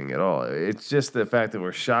anything at all. It's just the fact that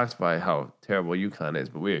we're shocked by how terrible UConn is,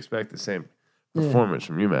 but we expect the same performance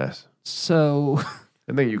from UMass. So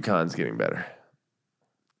I think UConn's getting better.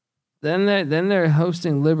 then they're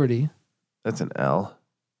hosting Liberty. That's an L.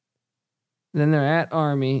 Then they're at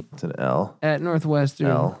Army. That's an L. At Northwestern.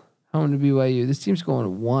 L. Home to BYU. This team's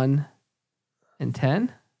going 1-10.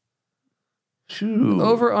 Shoot.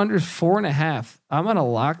 Over under 4.5. I'm gonna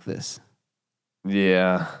lock this.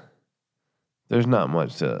 Yeah. There's not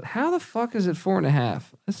much to. How the fuck is it 4.5?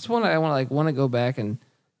 This is one I want to go back and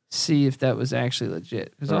see if that was actually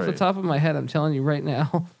legit. Because off the top of my head, I'm telling you right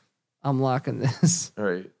now, I'm locking this. All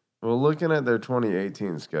right. Well, looking at their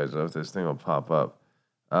 2018 schedule, if this thing will pop up,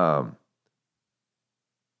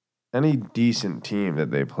 any decent team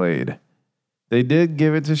that they played, they did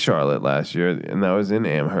give it to Charlotte last year, and that was in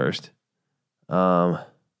Amherst. But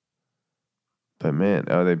man,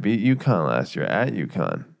 they beat UConn last year at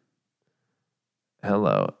UConn.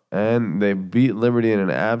 Hello. And they beat Liberty in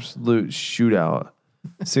an absolute shootout,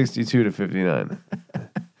 62-59.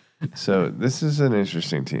 So this is an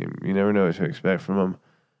interesting team. You never know what to expect from them.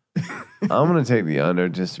 I'm going to take the under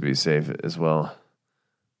just to be safe as well.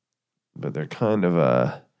 But they're kind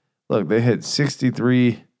of look, they hit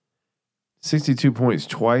 62 points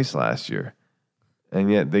twice last year. And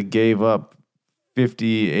yet they gave up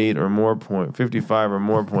 55 or more points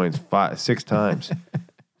 6 times.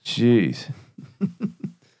 Jeez. You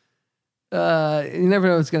never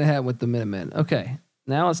know what's going to happen with the Minutemen. Okay,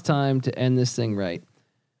 now it's time to end this thing right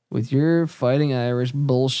with your Fighting Irish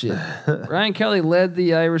bullshit. Ryan Kelly led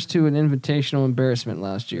the Irish to an invitational embarrassment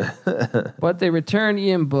last year, but they returned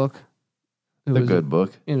Ian Book, who was a good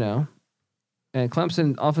book, And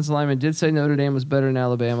Clemson offensive lineman did say Notre Dame was better than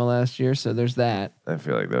Alabama last year, so there's that. I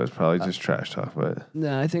feel like that was probably just trash talk, but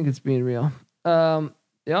no, I think it's being real.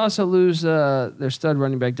 They also lose their stud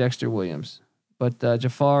running back Dexter Williams, but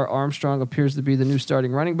Jafar Armstrong appears to be the new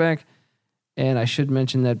starting running back. And I should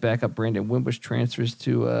mention that backup Brandon Wimbush transferred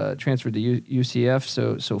to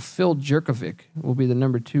UCF. So Phil Jerkovic will be the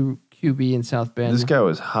number 2 QB in South Bend. This guy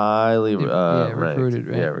was highly recruited,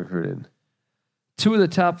 right? Yeah, recruited. 2 of the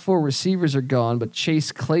top 4 receivers are gone, but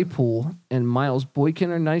Chase Claypool and Miles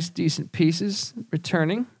Boykin are nice, decent pieces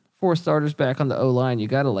returning. 4 starters back on the O-line. You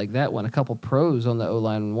got to like that one. A couple pros on the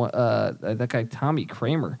O-line. That guy, Tommy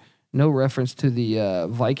Kramer. No reference to the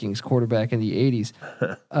Vikings quarterback in the 80s.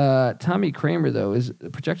 Tommy Kramer, though, is a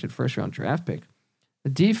projected first-round draft pick. The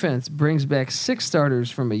defense brings back 6 starters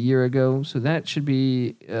from a year ago, so that should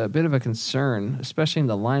be a bit of a concern, especially in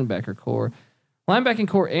the linebacker core. Linebacking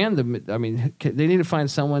core they need to find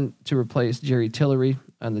someone to replace Jerry Tillery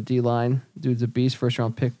on the D-line. Dude's a beast,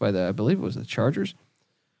 first-round pick by I believe it was the Chargers.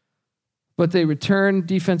 But they return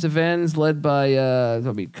defensive ends led by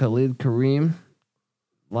Khalid Kareem.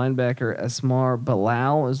 Linebacker Asmar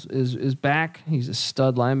Bilal is back. He's a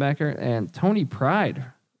stud linebacker, and Tony Pride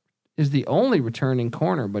is the only returning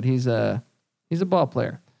corner, but he's a ball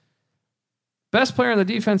player. Best player on the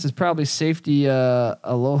defense is probably safety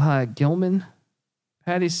Aloha Gilman.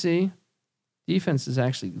 Patty C. Defense is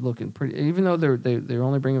actually looking pretty, even though they're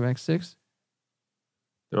only bringing back 6.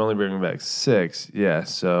 They're only bringing back 6. Yeah,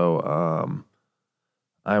 so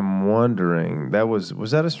I'm wondering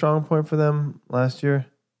was that a strong point for them last year?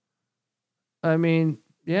 I mean,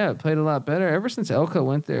 yeah, it played a lot better. Ever since Elko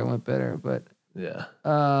went there, it went better. But yeah.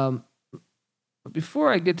 But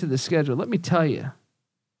before I get to the schedule, let me tell you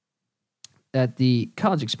that the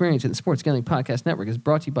college experience in the Sports Gambling Podcast Network is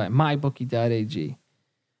brought to you by MyBookie.ag.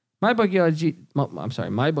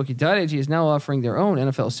 MyBookie.ag is now offering their own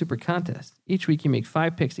NFL Super Contest. Each week you make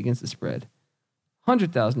 5 picks against the spread.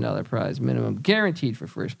 $100,000 prize minimum guaranteed for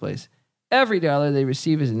first place. Every dollar they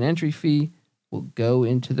receive as an entry fee will go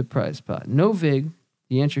into the prize pot. No vig.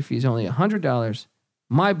 The entry fee is only $100.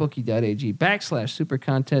 MyBookie.ag/super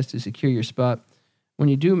contest to secure your spot. When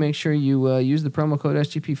you do, make sure you use the promo code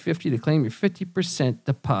SGP50 to claim your 50%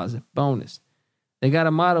 deposit bonus. They got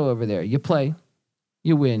a motto over there. You play,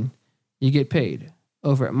 you win, you get paid.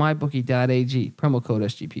 Over at MyBookie.ag, promo code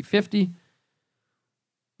SGP50.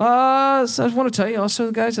 So I just want to tell you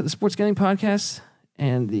also, guys, that the Sports Gambling Podcast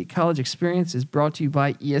and the College Experience is brought to you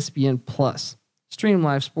by ESPN Plus. Stream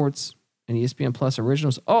live sports and ESPN Plus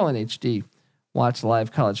originals all in HD. Watch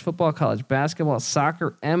live college football, college basketball,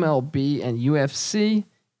 soccer, MLB, and UFC.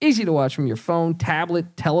 Easy to watch from your phone,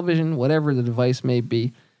 tablet, television, whatever the device may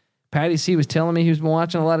be. Patty C was telling me he was been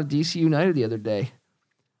watching a lot of DC United the other day.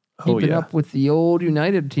 Keeping up with the old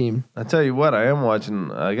United team. I tell you what, I am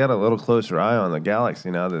watching. I got a little closer eye on the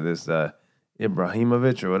Galaxy now that this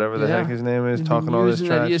Ibrahimovic or whatever the heck his name is talking all this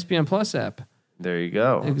trash. Using that ESPN Plus app. There you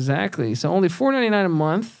go. Exactly. So only $4.99 a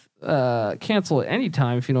month. Cancel at any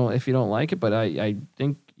time if you don't like it. But I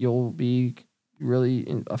think you'll be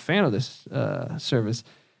really a fan of this service.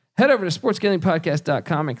 Head over to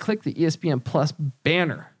sportsgamblingpodcast.com and click the ESPN Plus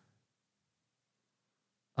banner.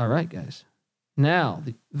 All right, guys. Now,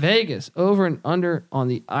 the Vegas over and under on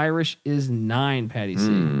the Irish is 9, Patty C.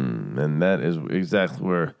 And that is exactly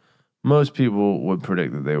where most people would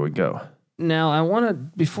predict that they would go. Now, I want to,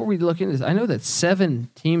 before we look into this, I know that 7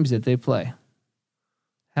 teams that they play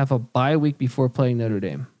have a bye week before playing Notre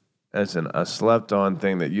Dame. That's a slept-on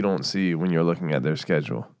thing that you don't see when you're looking at their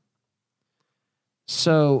schedule.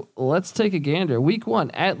 So let's take a gander. Week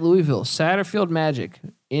 1 at Louisville, Satterfield Magic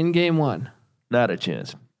in game 1. Not a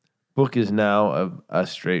chance. Book is now a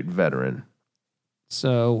straight veteran.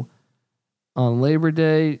 So on Labor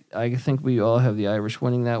Day, I think we all have the Irish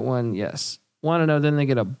winning that one. Yes. Want to know, then they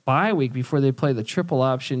get a bye week before they play the triple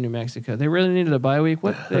option New Mexico. They really needed a bye week.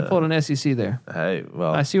 What? They pulled an SEC there. Hey,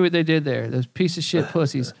 well. I see what they did there. Those piece of shit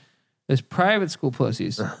pussies. Those private school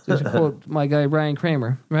pussies. Just quote my guy, Brian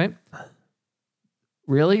Kramer, right?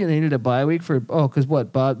 Really? They needed a bye week because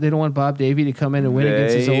what? They don't want Bob Davey to come in and win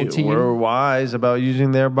against his old team. They were wise about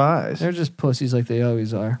using their buys. They're just pussies like they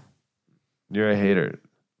always are. You're a hater.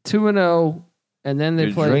 2-0, and then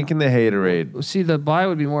they play. Drinking the haterade. See, the bye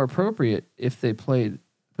would be more appropriate if they put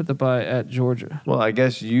the bye at Georgia. Well, I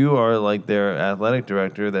guess you are like their athletic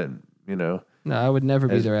director that, No, I would never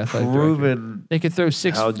be their athletic director. They could throw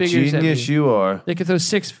 6 how figures at me. genius you are. They could throw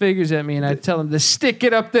 6 figures at me, and I'd tell them to stick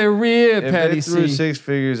it up their rear, if Patty C. If they threw C. 6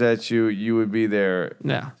 figures at you, you would be there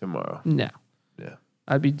tomorrow. No. Yeah.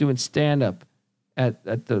 I'd be doing stand-up at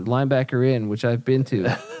the Linebacker Inn, which I've been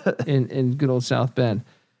to in good old South Bend.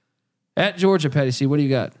 At Georgia, Patty C, what do you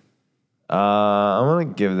got? I'm going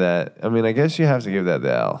to give that. I mean, I guess you have to give that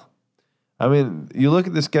the L. I mean, you look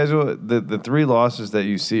at the schedule, the 3 losses that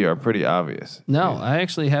you see are pretty obvious. No, I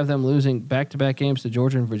actually have them losing back-to-back games to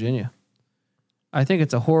Georgia and Virginia. I think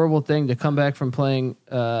it's a horrible thing to come back from playing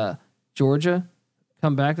Georgia,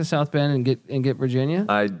 come back to South Bend and get Virginia.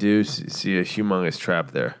 I do see a humongous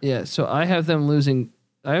trap there. Yeah, so I have them losing.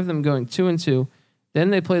 I have them going 2-2. Then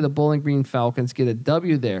they play the Bowling Green Falcons, get a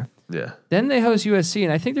W there. Yeah. Then they host USC,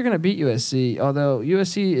 and I think they're going to beat USC, although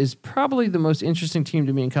USC is probably the most interesting team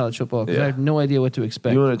to me in college football because I have no idea what to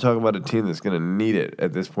expect. You want to talk about a team that's going to need it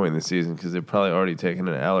at this point in the season because they've probably already taken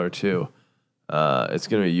an L or 2. It's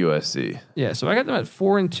going to be USC. Yeah, so I got them at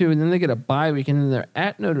 4-2, and then they get a bye week, and then they're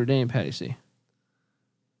at Notre Dame, Patty C.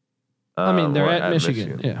 They're at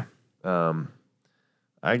Michigan. Yeah.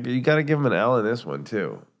 You got to give them an L in this one,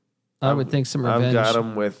 too. I would think some revenge. I've got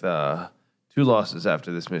them with 2 losses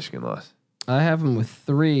after this Michigan loss. I have them with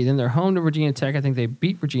 3. Then they're home to Virginia Tech. I think they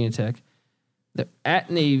beat Virginia Tech. They're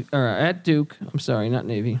at Duke. I'm sorry, not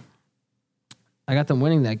Navy. I got them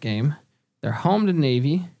winning that game. They're home to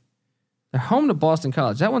Navy. They're home to Boston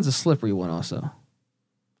College. That one's a slippery one also.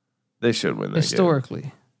 They should win that Historically.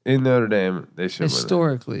 game. In Notre Dame, they should win.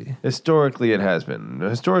 Historically, it has been.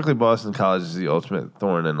 Historically, Boston College is the ultimate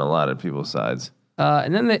thorn in a lot of people's sides.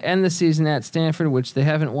 And then they end the season at Stanford, which they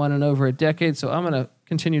haven't won in over a decade. So I'm going to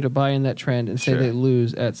continue to buy in that trend and say they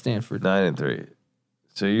lose at Stanford. 9-3.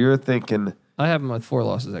 So you're thinking... I have them with 4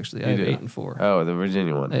 losses, actually. I have 8-4. Oh, the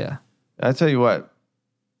Virginia one. Yeah. I tell you what.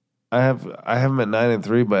 I have them at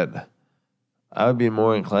 9-3, but I would be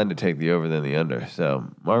more inclined to take the over than the under. So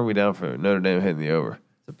mark me down for Notre Dame hitting the over.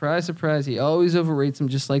 Surprise, surprise. He always overrates them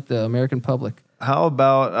just like the American public. How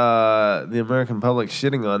about the American public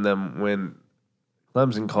shitting on them when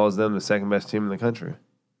Clemson calls them the second best team in the country?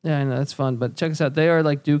 Yeah, I know. That's fun. But check us out. They are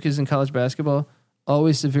like Duke is in college basketball,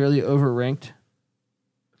 always severely overranked.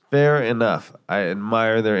 Fair enough. I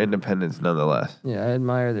admire their independence nonetheless. Yeah, I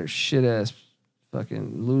admire their shit-ass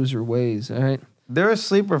fucking loser ways, all right? They're a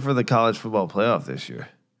sleeper for the college football playoff this year.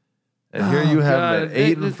 And here you have them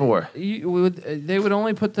at 8-4. They would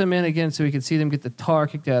only put them in again so we could see them get the tar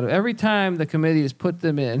kicked out of. Every time the committee has put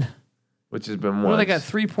them in, which has been well, they got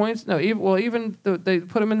 3 points. No, even they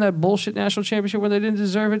put them in that bullshit national championship where they didn't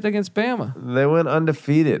deserve it against Bama. They went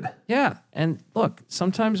undefeated. Yeah, and look,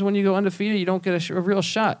 sometimes when you go undefeated, you don't get a real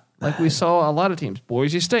shot. Like we saw a lot of teams,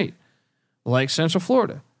 Boise State, like Central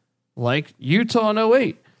Florida, like Utah in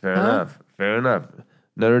 08. Fair enough.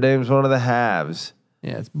 Notre Dame's one of the halves.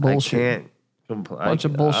 Yeah, it's bullshit. I can't complain. Bunch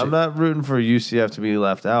of bullshit. I'm not rooting for UCF to be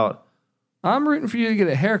left out. I'm rooting for you to get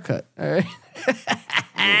a haircut. All right.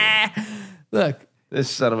 Look. This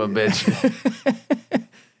son of a bitch.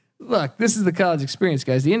 Look, this is the college experience,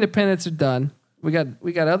 guys. The independents are done. We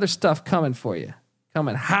got other stuff coming for you.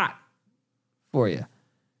 Coming hot for you.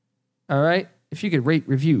 All right? If you could rate,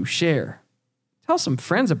 review, share. Tell some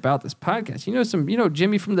friends about this podcast. You know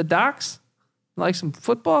Jimmy from the Docks? Like some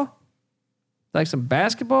football? Like some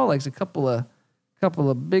basketball? Likes a couple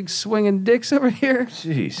of big swinging dicks over here?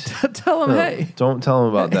 Jeez. Tell him, hey. Don't tell him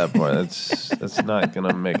about that part. That's not going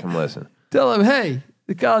to make him listen. Tell him, hey,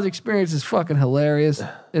 the college experience is fucking hilarious.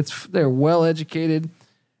 They're well educated.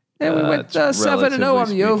 And we went 7-0 on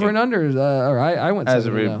the over and unders. Or I went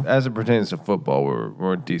 7-0. As it pertains to football,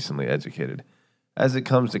 we're decently educated. As it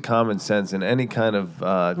comes to common sense and any kind of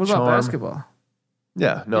what charm, about basketball?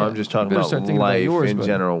 Yeah, I'm just talking about life in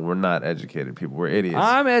general. We're not educated people. We're idiots.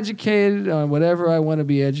 I'm educated on whatever I want to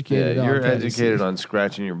be educated on. You're educated on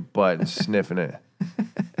scratching your butt and sniffing it.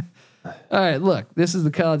 All right, look, this is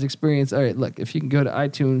the college experience. All right, look, if you can go to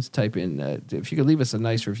iTunes, type in, if you could leave us a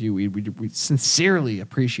nice review, we sincerely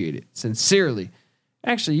appreciate it. Sincerely.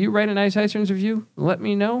 Actually, you write a nice iTunes review, let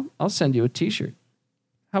me know. I'll send you a t-shirt.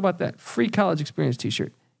 How about that? Free college experience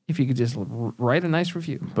t-shirt. If you could just write a nice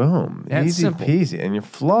review. Boom. That's easy simple. peasy. And you're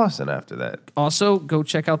flossing after that. Also, go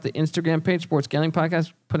check out the Instagram page, Sports Gambling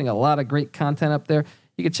Podcast, putting a lot of great content up there.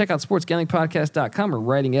 You can check out sportsgamblingpodcast.com. We're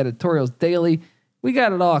writing editorials daily. We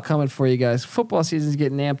got it all coming for you guys. Football season's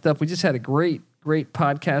getting amped up. We just had a great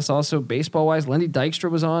podcast also, baseball-wise. Lenny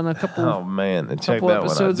Dykstra was on a couple Oh, man. And check that one out.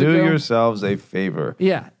 episodes Do ago. yourselves a favor.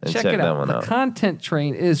 Yeah, and check check it that out. one The out. content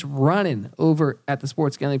train is running over at the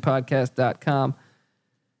sportsgamblingpodcast.com.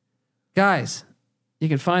 Guys, you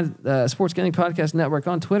can find the Sports Gambling Podcast Network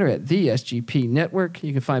on Twitter at the SGP Network.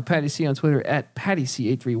 You can find Patty C on Twitter at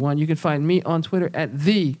PattyC831. You can find me on Twitter at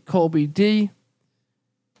the Colby D.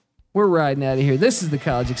 We're riding out of here. This is the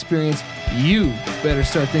college experience. You better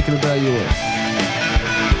start thinking about yours.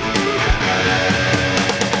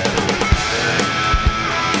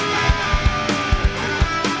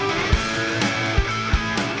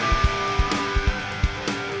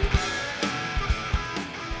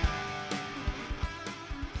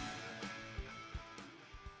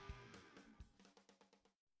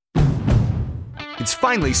 It's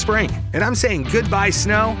finally spring, and I'm saying goodbye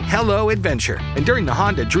snow, hello adventure. And during the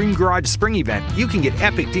Honda Dream Garage Spring Event, you can get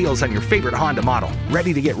epic deals on your favorite Honda model.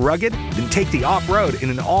 Ready to get rugged? Then take the off-road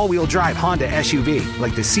in an all-wheel drive Honda SUV,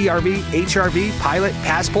 like the CR-V, HR-V, Pilot,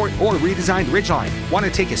 Passport, or redesigned Ridgeline. Want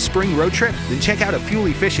to take a spring road trip? Then check out a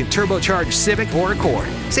fuel-efficient turbocharged Civic or Accord.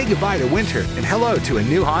 Say goodbye to winter and hello to a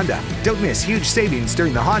new Honda. Don't miss huge savings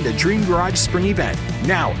during the Honda Dream Garage Spring Event,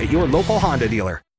 now at your local Honda dealer.